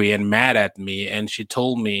angry and mad at me. And she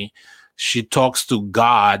told me she talks to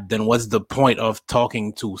God. Then what's the point of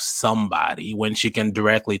talking to somebody when she can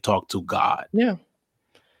directly talk to God? Yeah.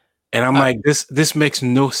 And I'm like, this makes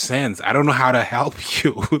no sense. I don't know how to help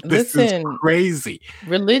you. This is crazy.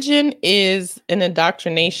 Religion is an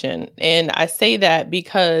indoctrination. And I say that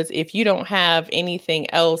because if you don't have anything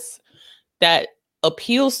else that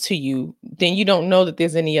appeals to you, then you don't know that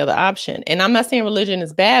there's any other option. And I'm not saying religion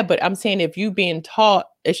is bad, but I'm saying if you're being taught,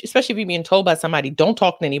 especially if you're being told by somebody, don't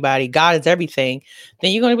talk to anybody, God is everything,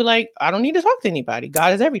 then you're going to be like, I don't need to talk to anybody.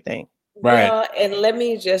 God is everything. Right. Well, and let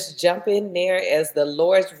me just jump in there as the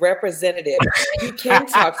Lord's representative. You can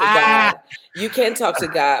talk to God. You can talk to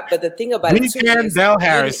God. But the thing about it too is, Del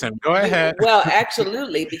Harrison, go ahead. Well,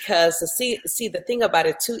 absolutely, because see, the thing about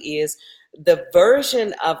it too is the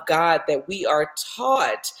version of God that we are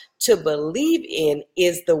taught to believe in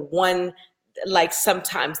is the one, like,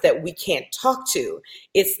 sometimes that we can't talk to.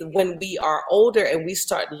 It's when we are older and we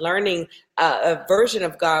start learning a version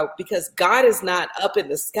of God, because God is not up in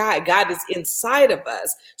the sky. God is inside of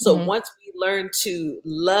us. So once we learn to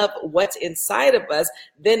love what's inside of us,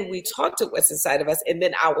 then we talk to what's inside of us. And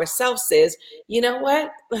then our self says, you know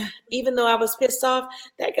what? Even though I was pissed off,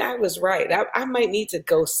 that guy was right. I might need to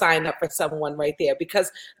go sign up for someone right there,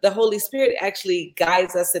 because the Holy Spirit actually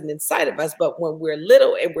guides us and inside of us. But when we're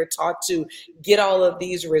little and we're taught to get all of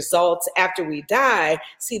these results after we die,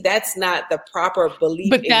 see, that's not the proper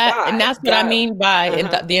belief in God. And that's what I mean by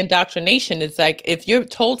the indoctrination. It's like, if you're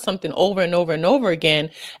told something over and over and over again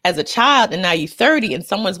as a child, and now you're 30 and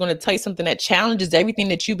someone's going to tell you something that challenges everything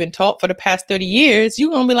that you've been taught for the past 30 years,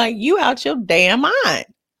 you're going to be like, you out your damn mind.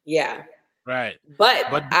 Yeah. Right. But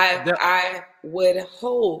I would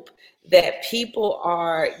hope that people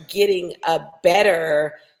are getting a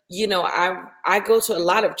better, you know, I go to a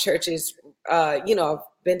lot of churches, you know,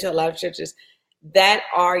 I've been to a lot of churches that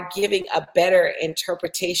are giving a better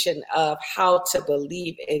interpretation of how to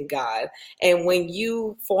believe in God. And when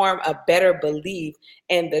you form a better belief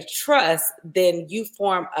and the trust, then you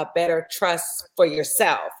form a better trust for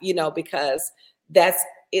yourself, you know, because that's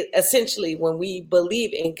it. Essentially, when we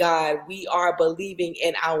believe in God, we are believing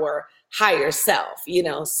in our higher self, you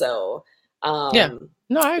know, so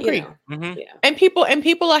No, I agree. Yeah. And people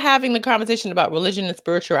are having the conversation about religion and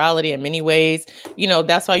spirituality in many ways.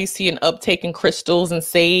 That's why you see an uptake in crystals and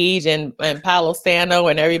sage and Palo Santo,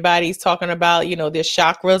 and everybody's talking about, their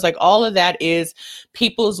chakras. Like, all of that is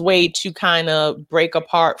people's way to kind of break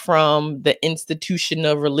apart from the institution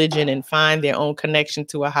of religion and find their own connection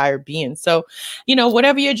to a higher being. So,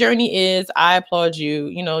 whatever your journey is, I applaud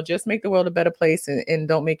you. Just make the world a better place and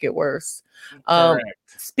don't make it worse.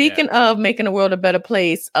 Speaking of making the world a better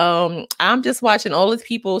place, I'm just watching all these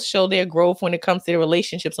people show their growth when it comes to their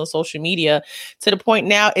relationships on social media, to the point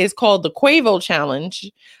now it's called the Quavo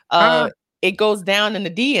Challenge. It goes down in the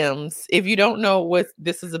DMs. If you don't know what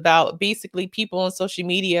this is about, basically people on social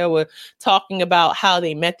media were talking about how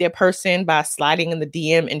they met their person by sliding in the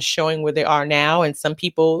DM and showing where they are now. And some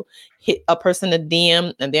people hit a person in the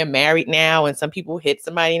DM and they're married now. And some people hit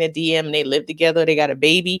somebody in a DM and they live together. They got a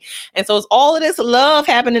baby. And so it's all of this love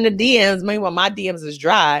happening in the DMs. Meanwhile, my DMs is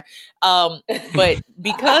dry. But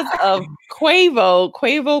because of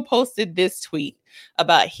Quavo posted this tweet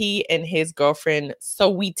about he and his girlfriend,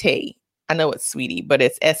 Saweetie. I know it's Sweetie, but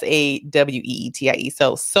it's Saweetie.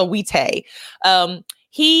 So Saweetie.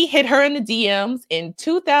 He hit her in the DMs in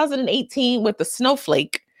 2018 with the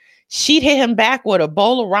snowflake. She'd hit him back with a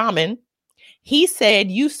bowl of ramen. He said,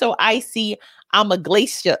 "You so icy, I'm a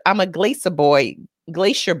glacier boy.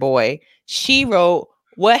 She wrote,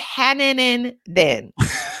 "What happening then?"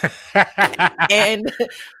 And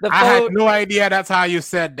I had no idea that's how you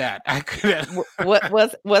said that. I couldn't.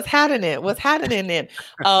 What's happening? What's happening then?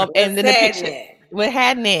 And then the picture. What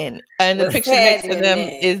happening? And the picture next to them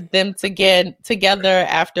is them together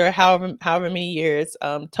after however many years,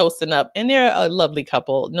 toasting up, and they're a lovely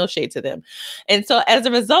couple. No shade to them. And so, as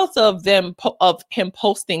a result of him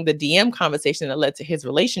posting the DM conversation that led to his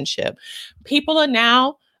relationship, people are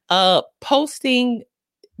now posting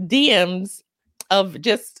DMs of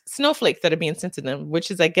just snowflakes that are being sent to them,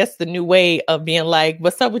 which is, I guess, the new way of being like,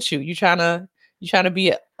 "What's up with you? You trying to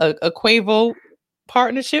be a Quavo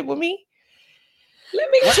partnership with me?" Let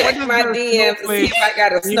me check my DMs to see if I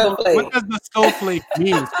got a snowflake. What does the snowflake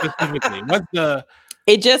mean specifically? What's the?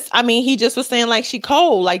 It just, he just was saying like she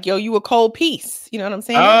cold, like, yo, you a cold piece. You know what I'm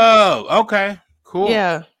saying? Oh, okay, cool.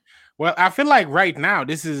 Yeah. Well, I feel like right now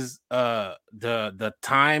this is the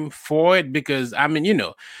time for it, because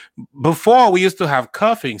before we used to have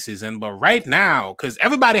cuffing season, but right now, because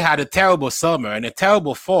everybody had a terrible summer and a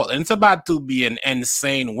terrible fall, and it's about to be an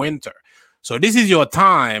insane winter. So this is your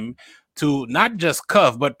time to not just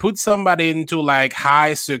cuff, but put somebody into like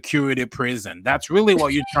high security prison. That's really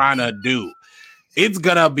what you're trying to do. It's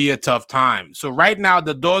gonna be a tough time. So right now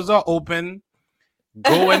the doors are open.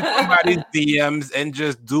 Go in somebody's DMs and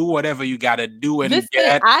just do whatever you gotta do and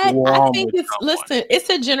get warm. I think it's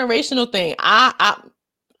a generational thing.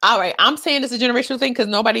 All right, I'm saying it's a generational thing because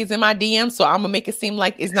nobody's in my DMs, so I'm gonna make it seem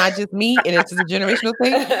like it's not just me and it's just a generational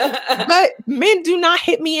thing. But men do not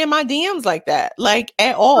hit me in my DMs like that, like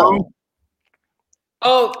at all.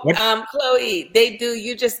 Oh, Chloe, they do.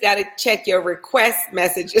 You just got to check your request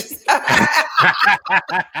messages. You're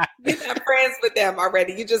not friends with them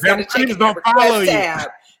already. You just got to check their request tab.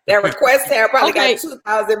 Their request tab probably got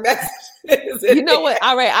 2,000 messages. You know what?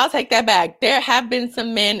 All right, I'll take that back. There have been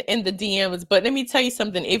some men in the DMs, but let me tell you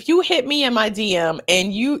something. If you hit me in my DM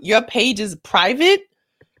and your page is private,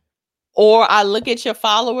 or I look at your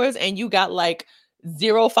followers and you got like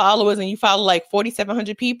 0 followers and you follow like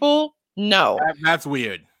 4,700 people, no, that's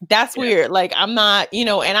weird. That's weird. Like, I'm not,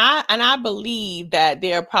 and I believe that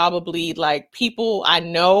there are probably like people I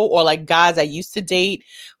know or like guys I used to date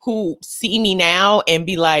who see me now and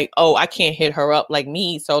be like, oh, I can't hit her up like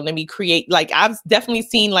me. So let me create, like, I've definitely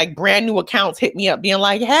seen like brand new accounts hit me up being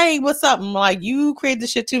like, hey, what's up? I'm like, you created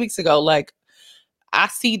this shit 2 weeks ago. Like, I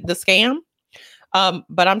see the scam.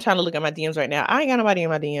 But I'm trying to look at my DMs right now. I ain't got nobody in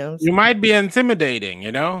my DMs. You might be intimidating,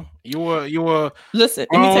 You were listen,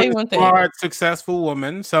 let me tell you one thing. Smart, successful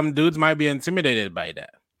woman. Some dudes might be intimidated by that.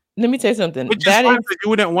 Let me tell you something. Which is you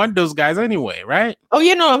wouldn't want those guys anyway, right? Oh,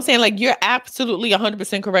 you know what I'm saying? Like, you're absolutely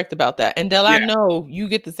 100% correct about that. And Del, I know you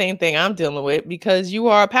get the same thing I'm dealing with because you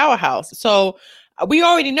are a powerhouse. So we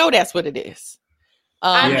already know that's what it is.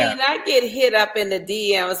 I mean, I get hit up in the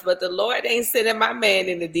DMs, but the Lord ain't sending my man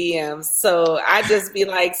in the DMs. So I just be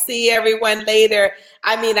like, see everyone later.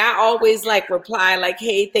 I mean, I always like reply like,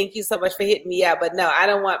 hey, thank you so much for hitting me up. But no, I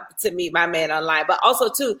don't want to meet my man online. But also,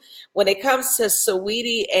 too, when it comes to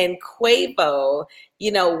Saweetie and Quavo,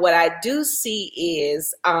 what I do see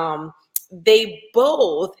is they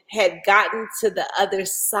both had gotten to the other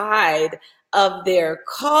side of their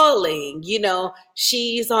calling.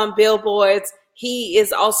 She's on billboards. He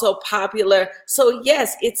is also popular. So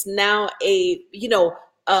yes, it's now a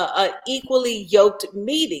equally yoked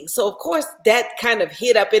meeting. So of course that kind of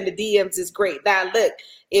hit up in the DMs is great. Now look,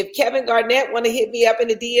 if Kevin Garnett want to hit me up in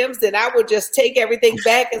the DMs, then I would just take everything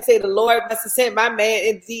back and say the Lord must have sent my man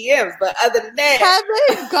in DMs. But other than that,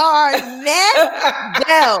 Kevin Garnett,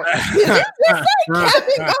 Del, did you just say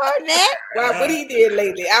Kevin Garnett? Wow, what he did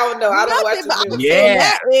lately? I don't know. I don't watch the news.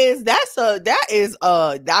 Yeah. That is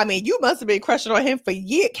I mean, you must have been crushing on him for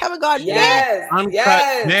years. Kevin Garnett. Yes, Uncut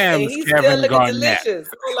yes. And gems, he's Kevin still looking Garnett. delicious.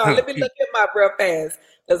 Hold on, let me look at my bro fans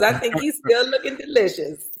because I think he's still looking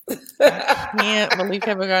delicious. Can't believe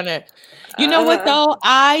Kevin Garnett. You know what though?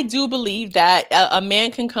 I do believe that a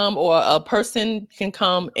man can come or a person can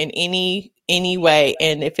come in any way,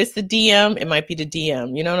 and if it's the DM, it might be the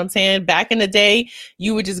DM. You know what I'm saying? Back in the day,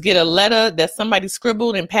 you would just get a letter that somebody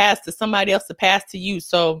scribbled and passed to somebody else to pass to you.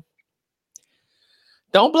 So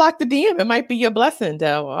don't block the DM. It might be your blessing,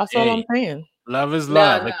 Del. That's all I'm saying. Love is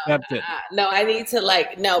love. No, Accept it. No, I need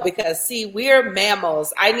to because see, we're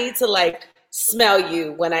mammals. I need to smell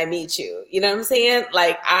you when I meet you. You know what I'm saying?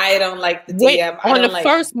 Like, I don't like the DM. On the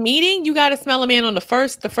first meeting, you got to smell a man on the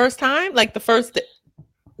first time, like the first.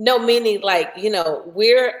 No, meaning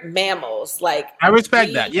we're mammals. Like, I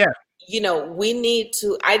respect that. Yeah.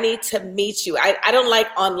 I need to meet you. I don't like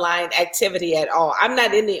online activity at all. I'm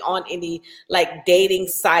not on any dating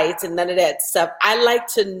sites and none of that stuff. I like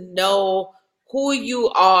to know who you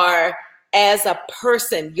are as a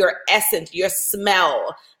person, your essence, your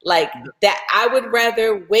smell, like that. I would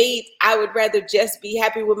rather wait. I would rather just be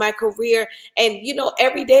happy with my career. And,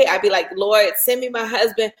 every day I'd be like, Lord, send me my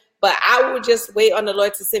husband. But I would just wait on the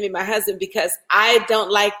Lord to send me my husband because I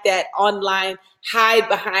don't like that online hide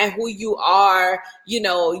behind who you are.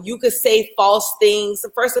 You could say false things.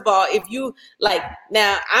 First of all, if you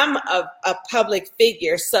now I'm a public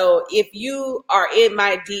figure. So if you are in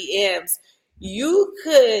my DMs, you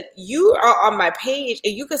are on my page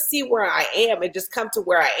and you can see where I am and just come to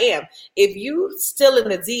where I am. If you still in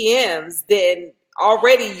the DMs, then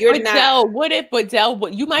already you're not. Del,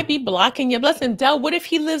 you might be blocking your blessing. Del, what if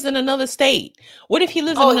he lives in another state? What if he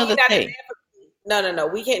lives in another state? No.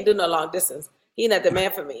 We can't do no long distance. He's not the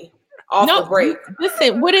man for me. Off the break.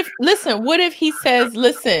 What if he says,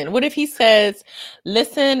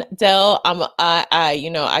 listen, Del,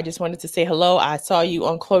 I just wanted to say hello. I saw you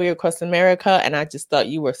on Chloe Across America and I just thought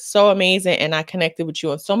you were so amazing and I connected with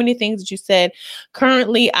you on so many things that you said.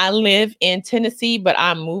 Currently, I live in Tennessee, but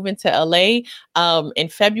I'm moving to LA in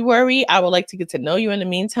February. I would like to get to know you in the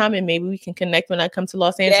meantime and maybe we can connect when I come to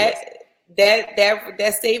Los Angeles.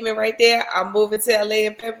 That statement right there, I'm moving to LA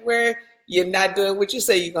in February. You're not doing what you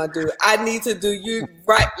say you're going to do. I need to do you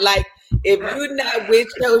right. Like, if you're not with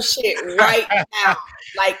your shit right now,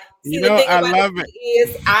 the thing about it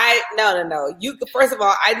is no. You, first of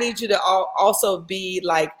all, I need you to also be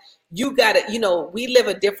you got to, we live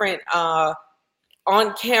a different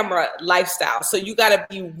on camera lifestyle. So you got to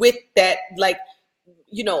be with that.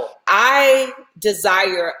 I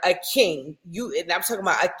desire a king. And I'm talking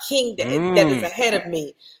about a king that is ahead of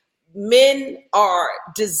me. Men are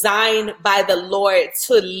designed by the Lord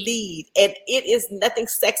to lead, and it is nothing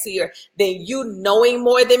sexier than you knowing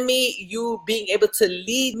more than me, you being able to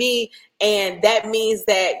lead me. And that means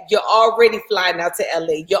that you're already flying out to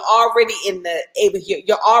LA. You're already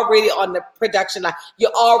you're already on the production line.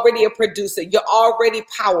 You're already a producer. You're already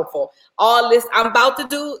powerful. All this I'm about to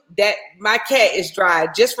do, that my cat is dry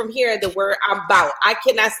just from hearing the word I'm about. I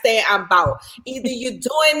cannot say I'm about. Either you're doing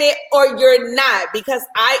it or you're not, because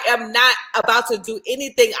I am not about to do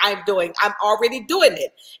anything I'm doing. I'm already doing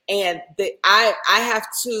it. And I have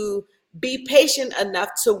to be patient enough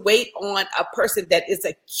to wait on a person that is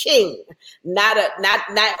a king, not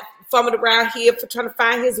fumbling around here for trying to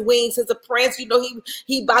find his wings as a prince. He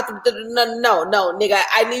about to no, nigga.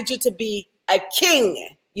 I need you to be a king.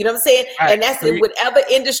 You know what I'm saying? And that's in whatever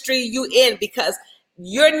industry you in, because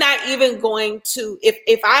you're not even going to.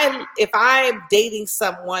 If I'm dating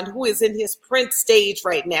someone who is in his prince stage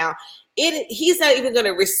right now, he's not even going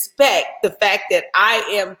to respect the fact that I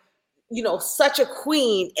am, such a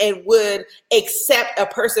queen and would accept a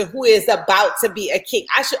person who is about to be a king.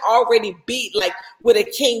 I should already be with a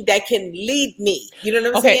king that can lead me. You know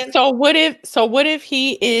what I'm saying? So what if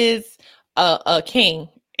he is a king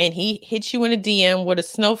and he hits you in a DM with a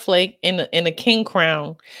snowflake in a king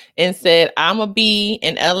crown and said, I'm gonna be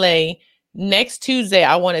in LA next Tuesday.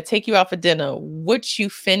 I want to take you out for dinner. What you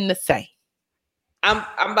finna say? I'm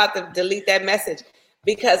about to delete that message.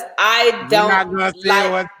 Because I don't. You're not gonna say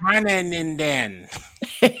what's happening then.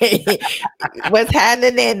 What's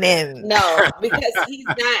happening then? No, because he's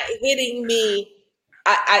not hitting me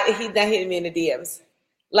He's not hitting me in the DMs.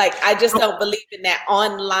 Like, I just don't believe in that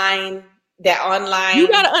online. You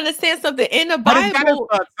gotta understand something in the Bible.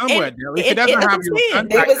 Somewhere, if it doesn't have your contact,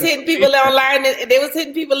 they was hitting people online. They was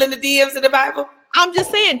hitting people in the DMs in the Bible. I'm just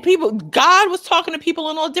saying, God was talking to people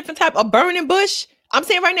on all different type of burning bush. I'm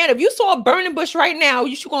saying right now, if you saw a burning bush right now,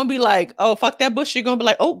 you're gonna be like, "Oh, fuck that bush." You're gonna be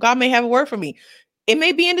like, "Oh, God may have a word for me." It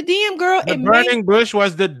may be in the DM, girl. The burning bush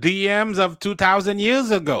was the DMs of 2,000 years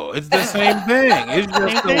ago. It's the same thing. It's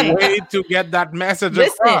just a way to get that message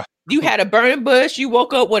across. You had a burning bush. You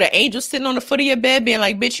woke up with an angel sitting on the foot of your bed being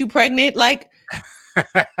like, "Bitch, you pregnant?" Like,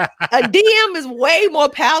 a DM is way more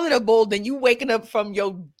palatable than you waking up from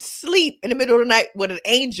your sleep in the middle of the night with an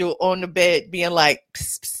angel on the bed being like,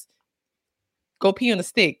 psst, psst, "Go pee on a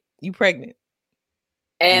stick. You pregnant."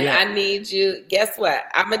 And I need you. Guess what?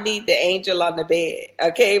 I'm gonna need the angel on the bed,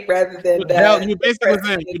 okay? Rather than you basically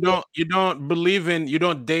saying you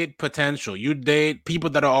don't date potential. You date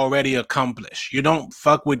people that are already accomplished. You don't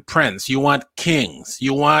fuck with prince. You want kings.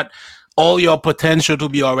 You want all your potential to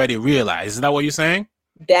be already realized. Is that what you're saying?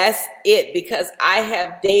 That's it. Because I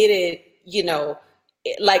have dated,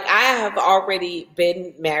 like I have already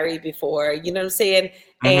been married before. You know what I'm saying?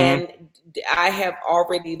 Mm-hmm. And I have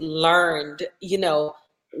already learned,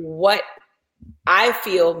 what I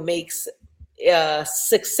feel makes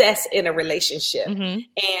success in a relationship. Mm-hmm.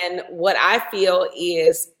 And what I feel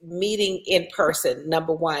is meeting in person,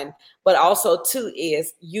 number one, but also two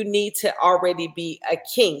is you need to already be a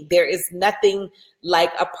king. There is nothing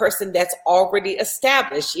like a person that's already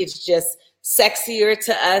established. It's just sexier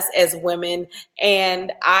to us as women.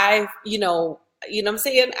 And you know what I'm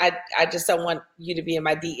saying? I just don't want you to be in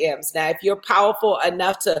my DMs. Now, if you're powerful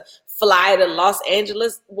enough to fly to Los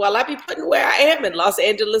Angeles, well, I'll be putting where I am in Los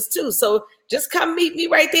Angeles too. So just come meet me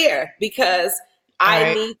right there because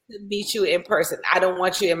I need to meet you in person. I don't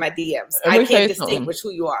want you in my DMs. I can't distinguish who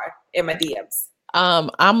you are in my DMs.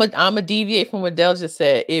 I'm a deviate from what Del just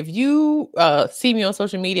said. If you see me on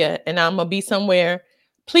social media and I'm gonna be somewhere,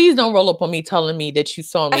 please don't roll up on me telling me that you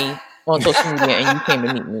saw me on social media and you came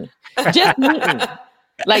to meet me. Just meet me.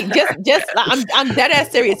 Like just I'm dead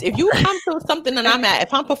ass serious. If you come to something that I'm at,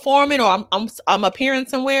 if I'm performing or I'm appearing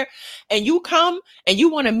somewhere, and you come and you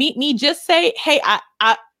want to meet me, just say, "Hey,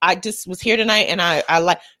 I just was here tonight, and I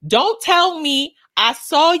like." Don't tell me I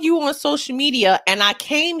saw you on social media and I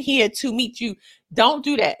came here to meet you. Don't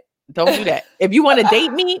do that. Don't do that. If you want to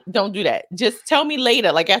date me, don't do that. Just tell me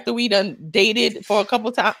later, like after we done dated for a couple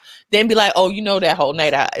times, then be like, "Oh, that whole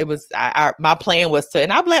night my plan was to,"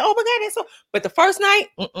 and I'll be like, "Oh my God, that's so." But the first night,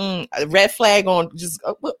 red flag on, just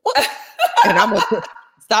and I'm gonna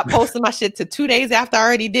stop posting my shit to 2 days after I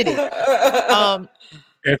already did it.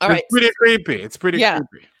 It's pretty creepy. It's pretty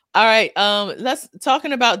creepy. All right. Let's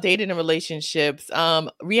talking about dating and relationships.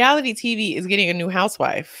 Reality TV is getting a new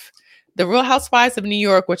housewife. The Real Housewives of New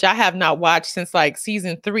York, which I have not watched since like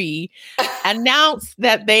season 3, announced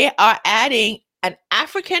that they are adding an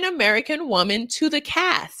African-American woman to the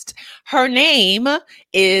cast. Her name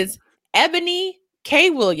is Ebony K.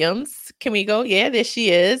 Williams. Can we go? Yeah, there she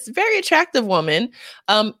is. Very attractive woman.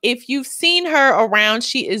 If you've seen her around,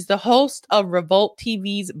 she is the host of Revolt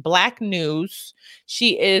TV's Black News.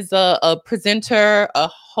 She is a presenter, a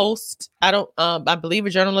host. I believe a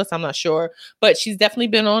journalist. I'm not sure, but she's definitely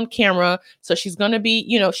been on camera. So she's going to be,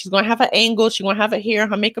 she's going to have an angle. She's going to have her hair,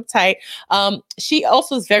 her makeup tight. She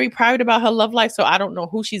also is very private about her love life. So I don't know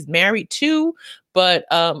who she's married to, but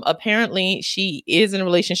apparently she is in a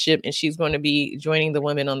relationship and she's going to be joining the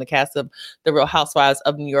women on the cast of The Real Housewives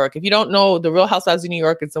of New York. If you don't know, The Real Housewives of New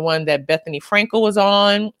York is the one that Bethany Frankel was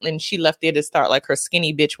on, and she left there to start like her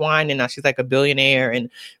skinny bitch wine, and now she's like a billionaire, and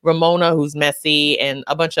Ramona, who's messy, and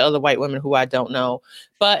a bunch of other white women who I don't know.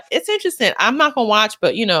 But it's interesting. I'm not going to watch,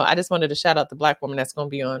 but I just wanted to shout out the Black woman that's going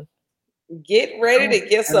to be on. Get ready to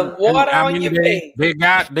get some water on your face. They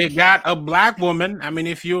got a Black woman. I mean,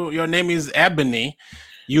 if your name is Ebony,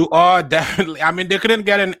 you are definitely. I mean, they couldn't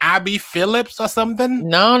get an Abby Phillips or something.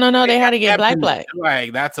 No. They had to get Ebony. Black.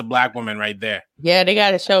 Like that's a Black woman right there. Yeah, they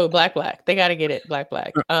got to show Black. They got to get it Black.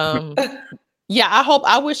 Yeah,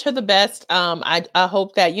 I wish her the best. I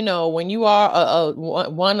hope that, when you are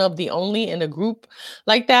one of the only in a group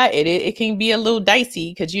like that, it can be a little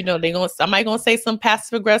dicey because, somebody going to say some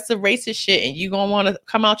passive aggressive racist shit and you going to want to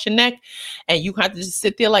come out your neck and you have to just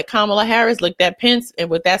sit there like Kamala Harris, look that Pence and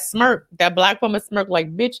with that smirk, that Black woman smirk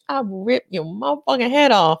like, bitch, I rip your motherfucking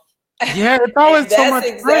head off. Yeah, it's always so much.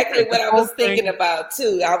 That's exactly what I was thinking about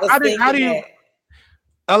too. I was thinking that.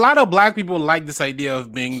 A lot of Black people like this idea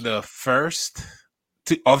of being the first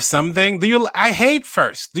of something. I hate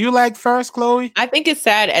first. Do you like first, Chloe? I think it's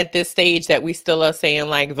sad at this stage that we still are saying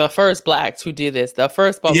like the first blacks who did this, the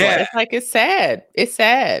first blah, blah. Yeah. It's like, it's sad. It's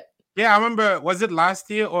sad. Yeah, I remember, was it last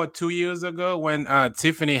year or 2 years ago when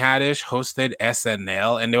Tiffany Haddish hosted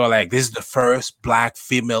SNL, and they were like, this is the first black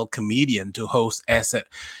female comedian to host SNL.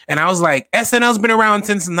 And I was like, SNL's been around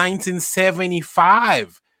since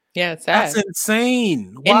 1975. Yeah, it's sad. That's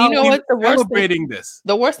insane. And Why you know are we what? celebrating this?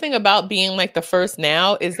 The worst thing about being like the first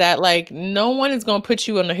now is that like no one is going to put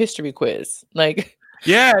you on a history quiz. Like,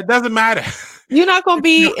 yeah, it doesn't matter. You're not going to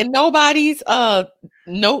be in nobody's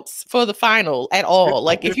notes for the final at all.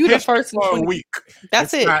 Like if you're the first for a week,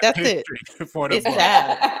 that's it. That's it. For the it's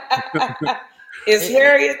sad. It's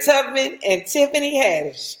Harriet Tubman and Tiffany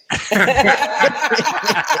Haddish.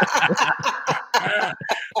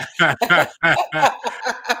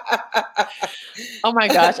 Oh my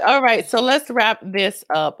gosh. All right. So let's wrap this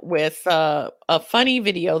up with a funny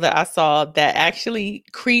video that I saw that actually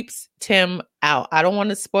creeps Tim out. I don't want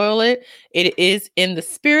to spoil it. It is in the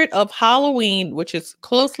spirit of Halloween, which is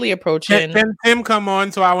closely approaching. Can Tim come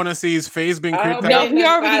on? So I want to see his face being creeped out. No, he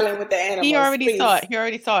already saw it. He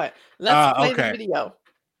already saw it. Let's play the video.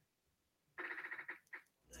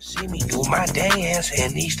 See me do my dance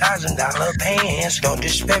in these $1,000 pants. Don't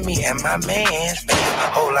disrespect me and my mans. Bam, a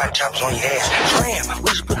whole lot of chops on your ass. Slam, we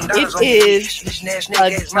just putting dollars on your is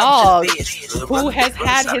a dog who has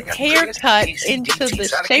had his hair cut into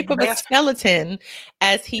the shape of a skeleton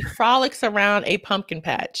as he frolics around a pumpkin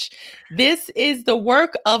patch. This is the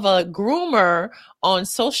work of a groomer on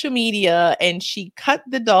social media, and she cut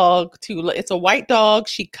the dog it's a white dog.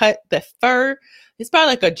 She cut the fur. It's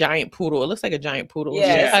probably like a giant poodle. It looks like a giant poodle.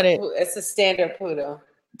 Yeah, it's a standard poodle.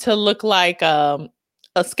 To look like a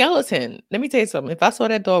skeleton. Let me tell you something. If I saw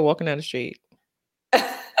that dog walking down the street.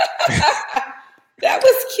 That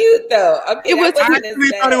was cute, though. Okay, I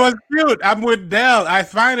actually thought it was cute. I'm with Del. I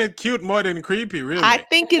find it cute more than creepy, really. I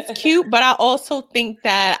think it's cute, but I also think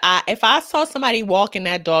that if I saw somebody walking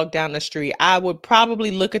that dog down the street, I would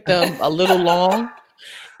probably look at them a little long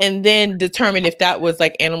and then determine if that was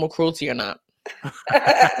like animal cruelty or not.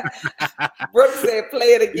 Brooke said,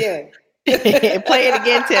 play it again. Play it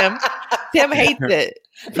again, Tim. Tim hates it.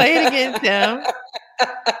 Play it again, Tim.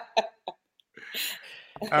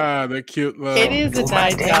 The cute little. It is a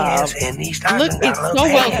nice job. Look, it's so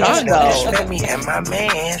well done, though. Also,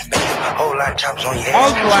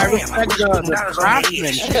 I respect the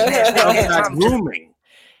craftsmanship of that grooming.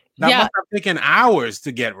 That must have taken hours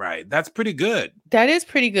to get right. That's pretty good. That is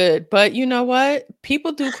pretty good. But you know what?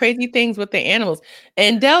 People do crazy things with their animals.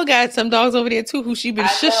 And Del got some dogs over there too who she been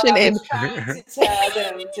shushing and trying to tell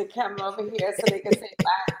them to come over here so they can say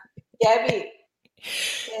bye. Gabby.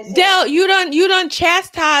 Del, you done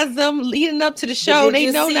chastise them leading up to the show.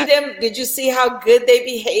 Did you see how good they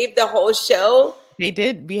behaved the whole show? They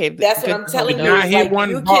did behave. That's what I'm telling you.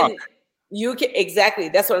 You can exactly.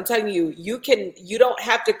 That's what I'm telling you. You don't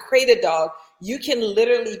have to crate a dog. You can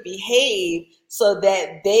literally behave so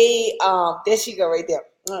that they. There she go right there.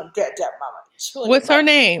 Mama. What's her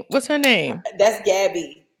name? What's her name? That's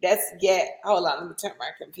Gabby. That's Hold on, let me turn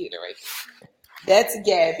my computer right here. That's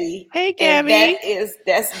Gabby. Hey, Gabby.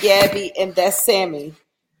 That's Gabby, and that's Sammy.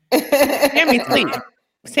 Sammy sleep.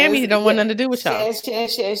 Sammy don't want nothing to do with y'all. Shan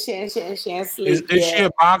sleep. Is she a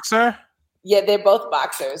boxer? Yeah, they're both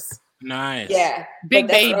boxers. Nice. Yeah. Big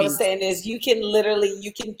babies. What I'm babies. saying is you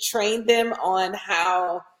can train them on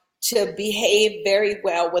how to behave very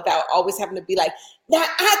well without always having to be like, now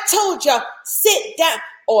I told y'all, sit down,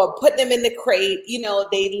 or put them in the crate. You know,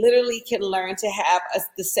 they literally can learn to have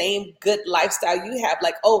the same good lifestyle you have.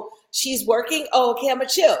 Like, oh, she's working. Oh, okay, I'm gonna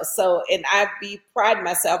chill. So, and I pride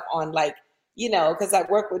myself on like, you know, because I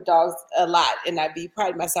work with dogs a lot, and I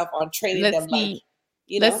pride myself on training them like.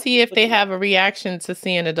 Let's see if they have a reaction to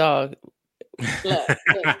seeing a dog. Look,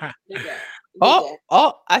 oh!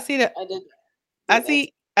 I see that. I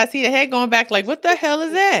see the head going back. Like, what the hell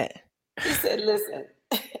is that? He said, "Listen,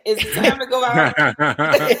 it's time to go out."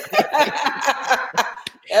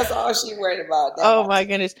 That's all she worried about. Oh my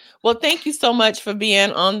goodness. Well, thank you so much for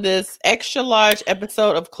being on this extra large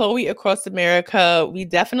episode of Chloe Across America. We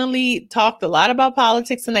definitely talked a lot about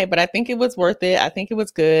politics tonight, but I think it was worth it. I think it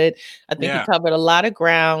was good. I think we covered a lot of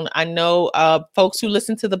ground. I know folks who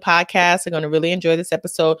listen to the podcast are going to really enjoy this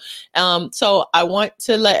episode. So I want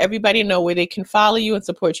to let everybody know where they can follow you and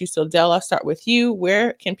support you. So Del, I'll start with you.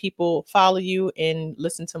 Where can people follow you and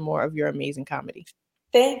listen to more of your amazing comedy?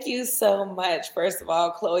 Thank you so much, first of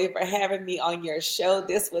all, Chloe, for having me on your show.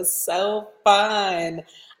 This was so fun.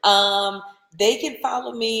 They can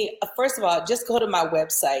follow me. First of all, just go to my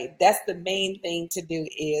website. That's the main thing to do.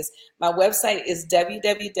 Is my website is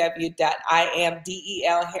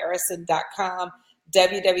www.imdelharrison.com.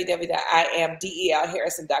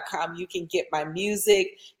 www.imdelharrison.com. You can get my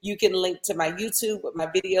music. You can link to my YouTube with my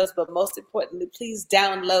videos. But most importantly, please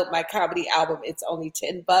download my comedy album. It's only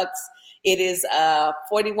 $10. It is a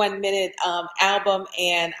 41-minute album,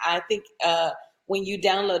 and I think when you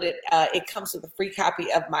download it, it comes with a free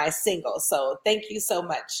copy of my single. So thank you so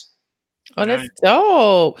much. Oh, that's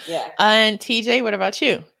dope. Yeah. And TJ, what about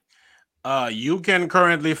you? You can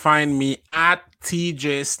currently find me at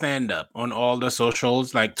TJ Stand Up on all the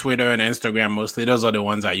socials, like Twitter and Instagram mostly. Those are the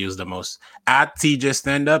ones I use the most. At TJ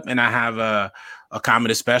Stand Up, and I have a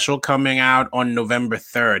comedy special coming out on November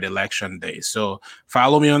 3rd, Election Day. So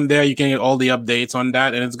follow me on there. You can get all the updates on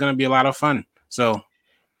that, and it's going to be a lot of fun. So.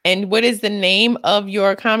 And what is the name of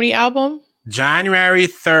your comedy album? January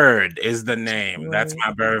 3rd is the name. That's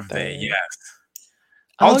my birthday. Yes.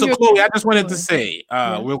 Also, Chloe, I just wanted to say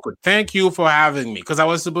real quick, thank you for having me, because I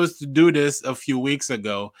was supposed to do this a few weeks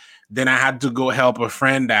ago. Then I had to go help a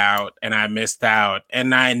friend out, and I missed out.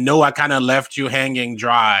 And I know I kind of left you hanging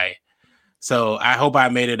dry. So I hope I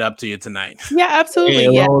made it up to you tonight. Yeah,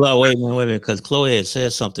 absolutely. Yeah, hold on, wait a minute, because Chloe had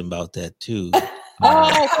said something about that too.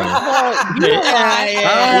 What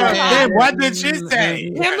did she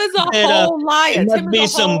say? Tim is a whole liar. There must be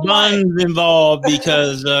some buns involved,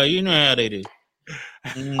 because you know how they do.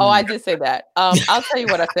 Oh, I did say that. I'll tell you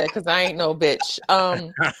what I said, because I ain't no bitch.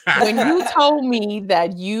 When you told me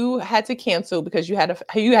that you had to cancel because you had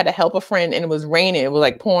to help a friend and it was raining, it was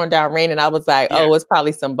like pouring down rain, and I was like, oh, it's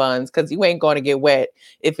probably some buns, because you ain't going to get wet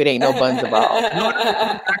if it ain't no buns involved.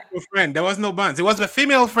 No, friend, there was no buns. It was a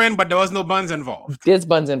female friend, but there was no buns involved. There's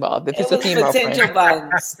buns involved. If it's a female potential friend.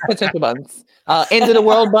 buns. Potential buns. End of the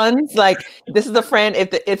world buns. Like, this is a friend.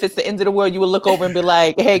 If it's the end of the world, you will look over and be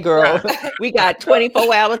like, hey girl, we got 24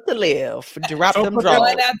 hours to live. Drop them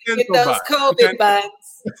drawers. Get those COVID buns.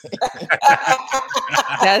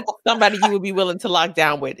 That's somebody you would be willing to lock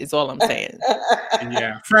down with, is all I'm saying.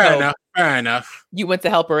 Yeah, fair enough. You went to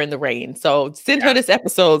help her in the rain. So send her this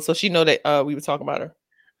episode so she know that we were talking about her.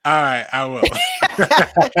 All right, I will.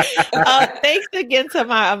 Thanks again to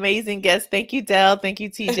my amazing guests. Thank you, Del. Thank you,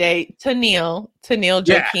 TJ. Tennille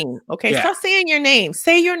Joaquin. Okay, start saying your name.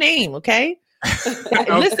 Say your name, okay?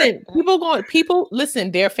 Listen,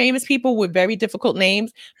 listen, they're famous people with very difficult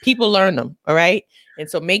names. People learn them, all right? And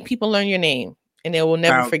so make people learn your name, and they will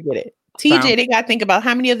never forget it. TJ, they got to think about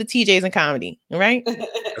how many other TJs in comedy, all right? And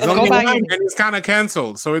it's kind of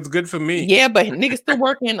canceled, so it's good for me. Yeah, but niggas still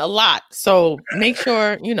working a lot, so make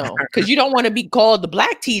sure, because you don't want to be called the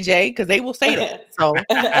black TJ, because they will say that. So,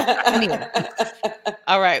 anyway.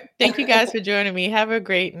 All right. Thank you guys for joining me. Have a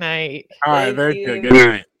great night. All right, very good. Good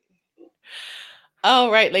night.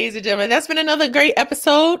 All right, ladies and gentlemen, that's been another great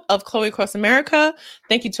episode of Chloe Across America.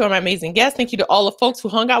 Thank you to my amazing guests. Thank you to all the folks who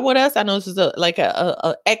hung out with us. I know this is a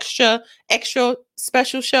extra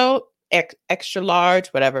special show, extra large,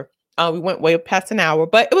 whatever. We went way past an hour,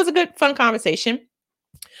 but it was a good, fun conversation.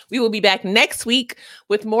 We will be back next week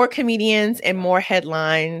with more comedians and more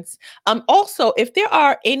headlines. Also, if there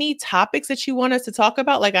are any topics that you want us to talk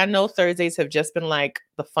about, like I know Thursdays have just been like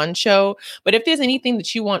the fun show, but if there's anything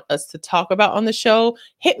that you want us to talk about on the show,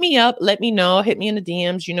 hit me up, let me know, hit me in the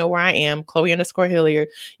DMs. You know where I am, Chloe_Hilliard.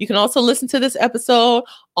 You can also listen to this episode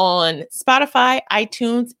on Spotify,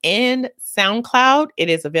 iTunes, and SoundCloud. It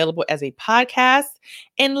is available as a podcast.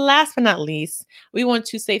 And last but not least, we want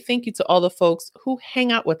to say thank you to all the folks who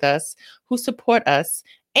hang out with us, who support us,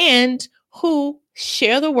 and who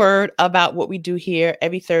share the word about what we do here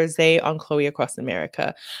every Thursday on Chloe Across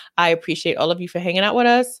America. I appreciate all of you for hanging out with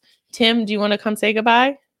us. Tim, do you want to come say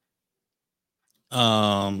goodbye?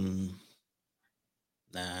 Nah.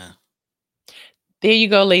 There you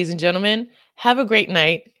go, ladies and gentlemen. Have a great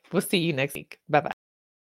night. We'll see you next week. Bye-bye.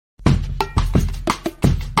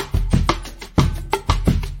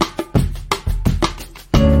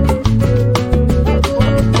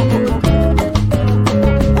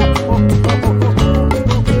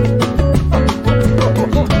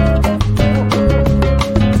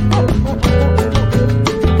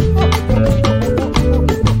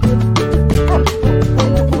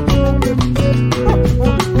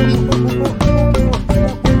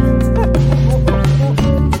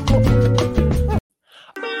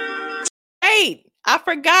 I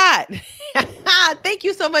forgot. Thank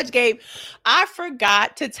you so much, Gabe. I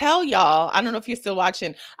forgot to tell y'all, I don't know if you're still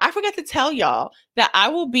watching. I forgot to tell y'all that I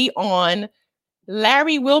will be on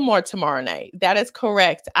Larry Wilmore tomorrow night. That is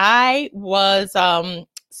correct. I was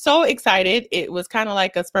so excited. It was kind of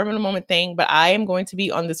like a spur of the moment thing, but I am going to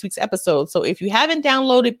be on this week's episode. So if you haven't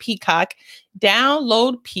downloaded Peacock,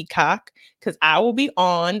 download Peacock, because I will be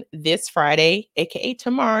on this Friday, aka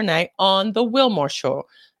tomorrow night, on the Wilmore Show.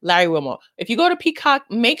 Larry Wilmore. If you go to Peacock,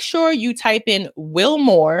 make sure you type in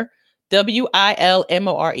Wilmore,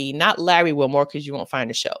 Wilmore, not Larry Wilmore, because you won't find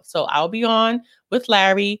the show. So I'll be on with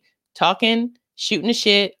Larry, talking, shooting the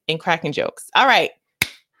shit, and cracking jokes. All right.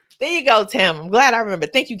 There you go, Tim. I'm glad I remember.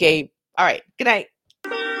 Thank you, Gabe. All right. Good night.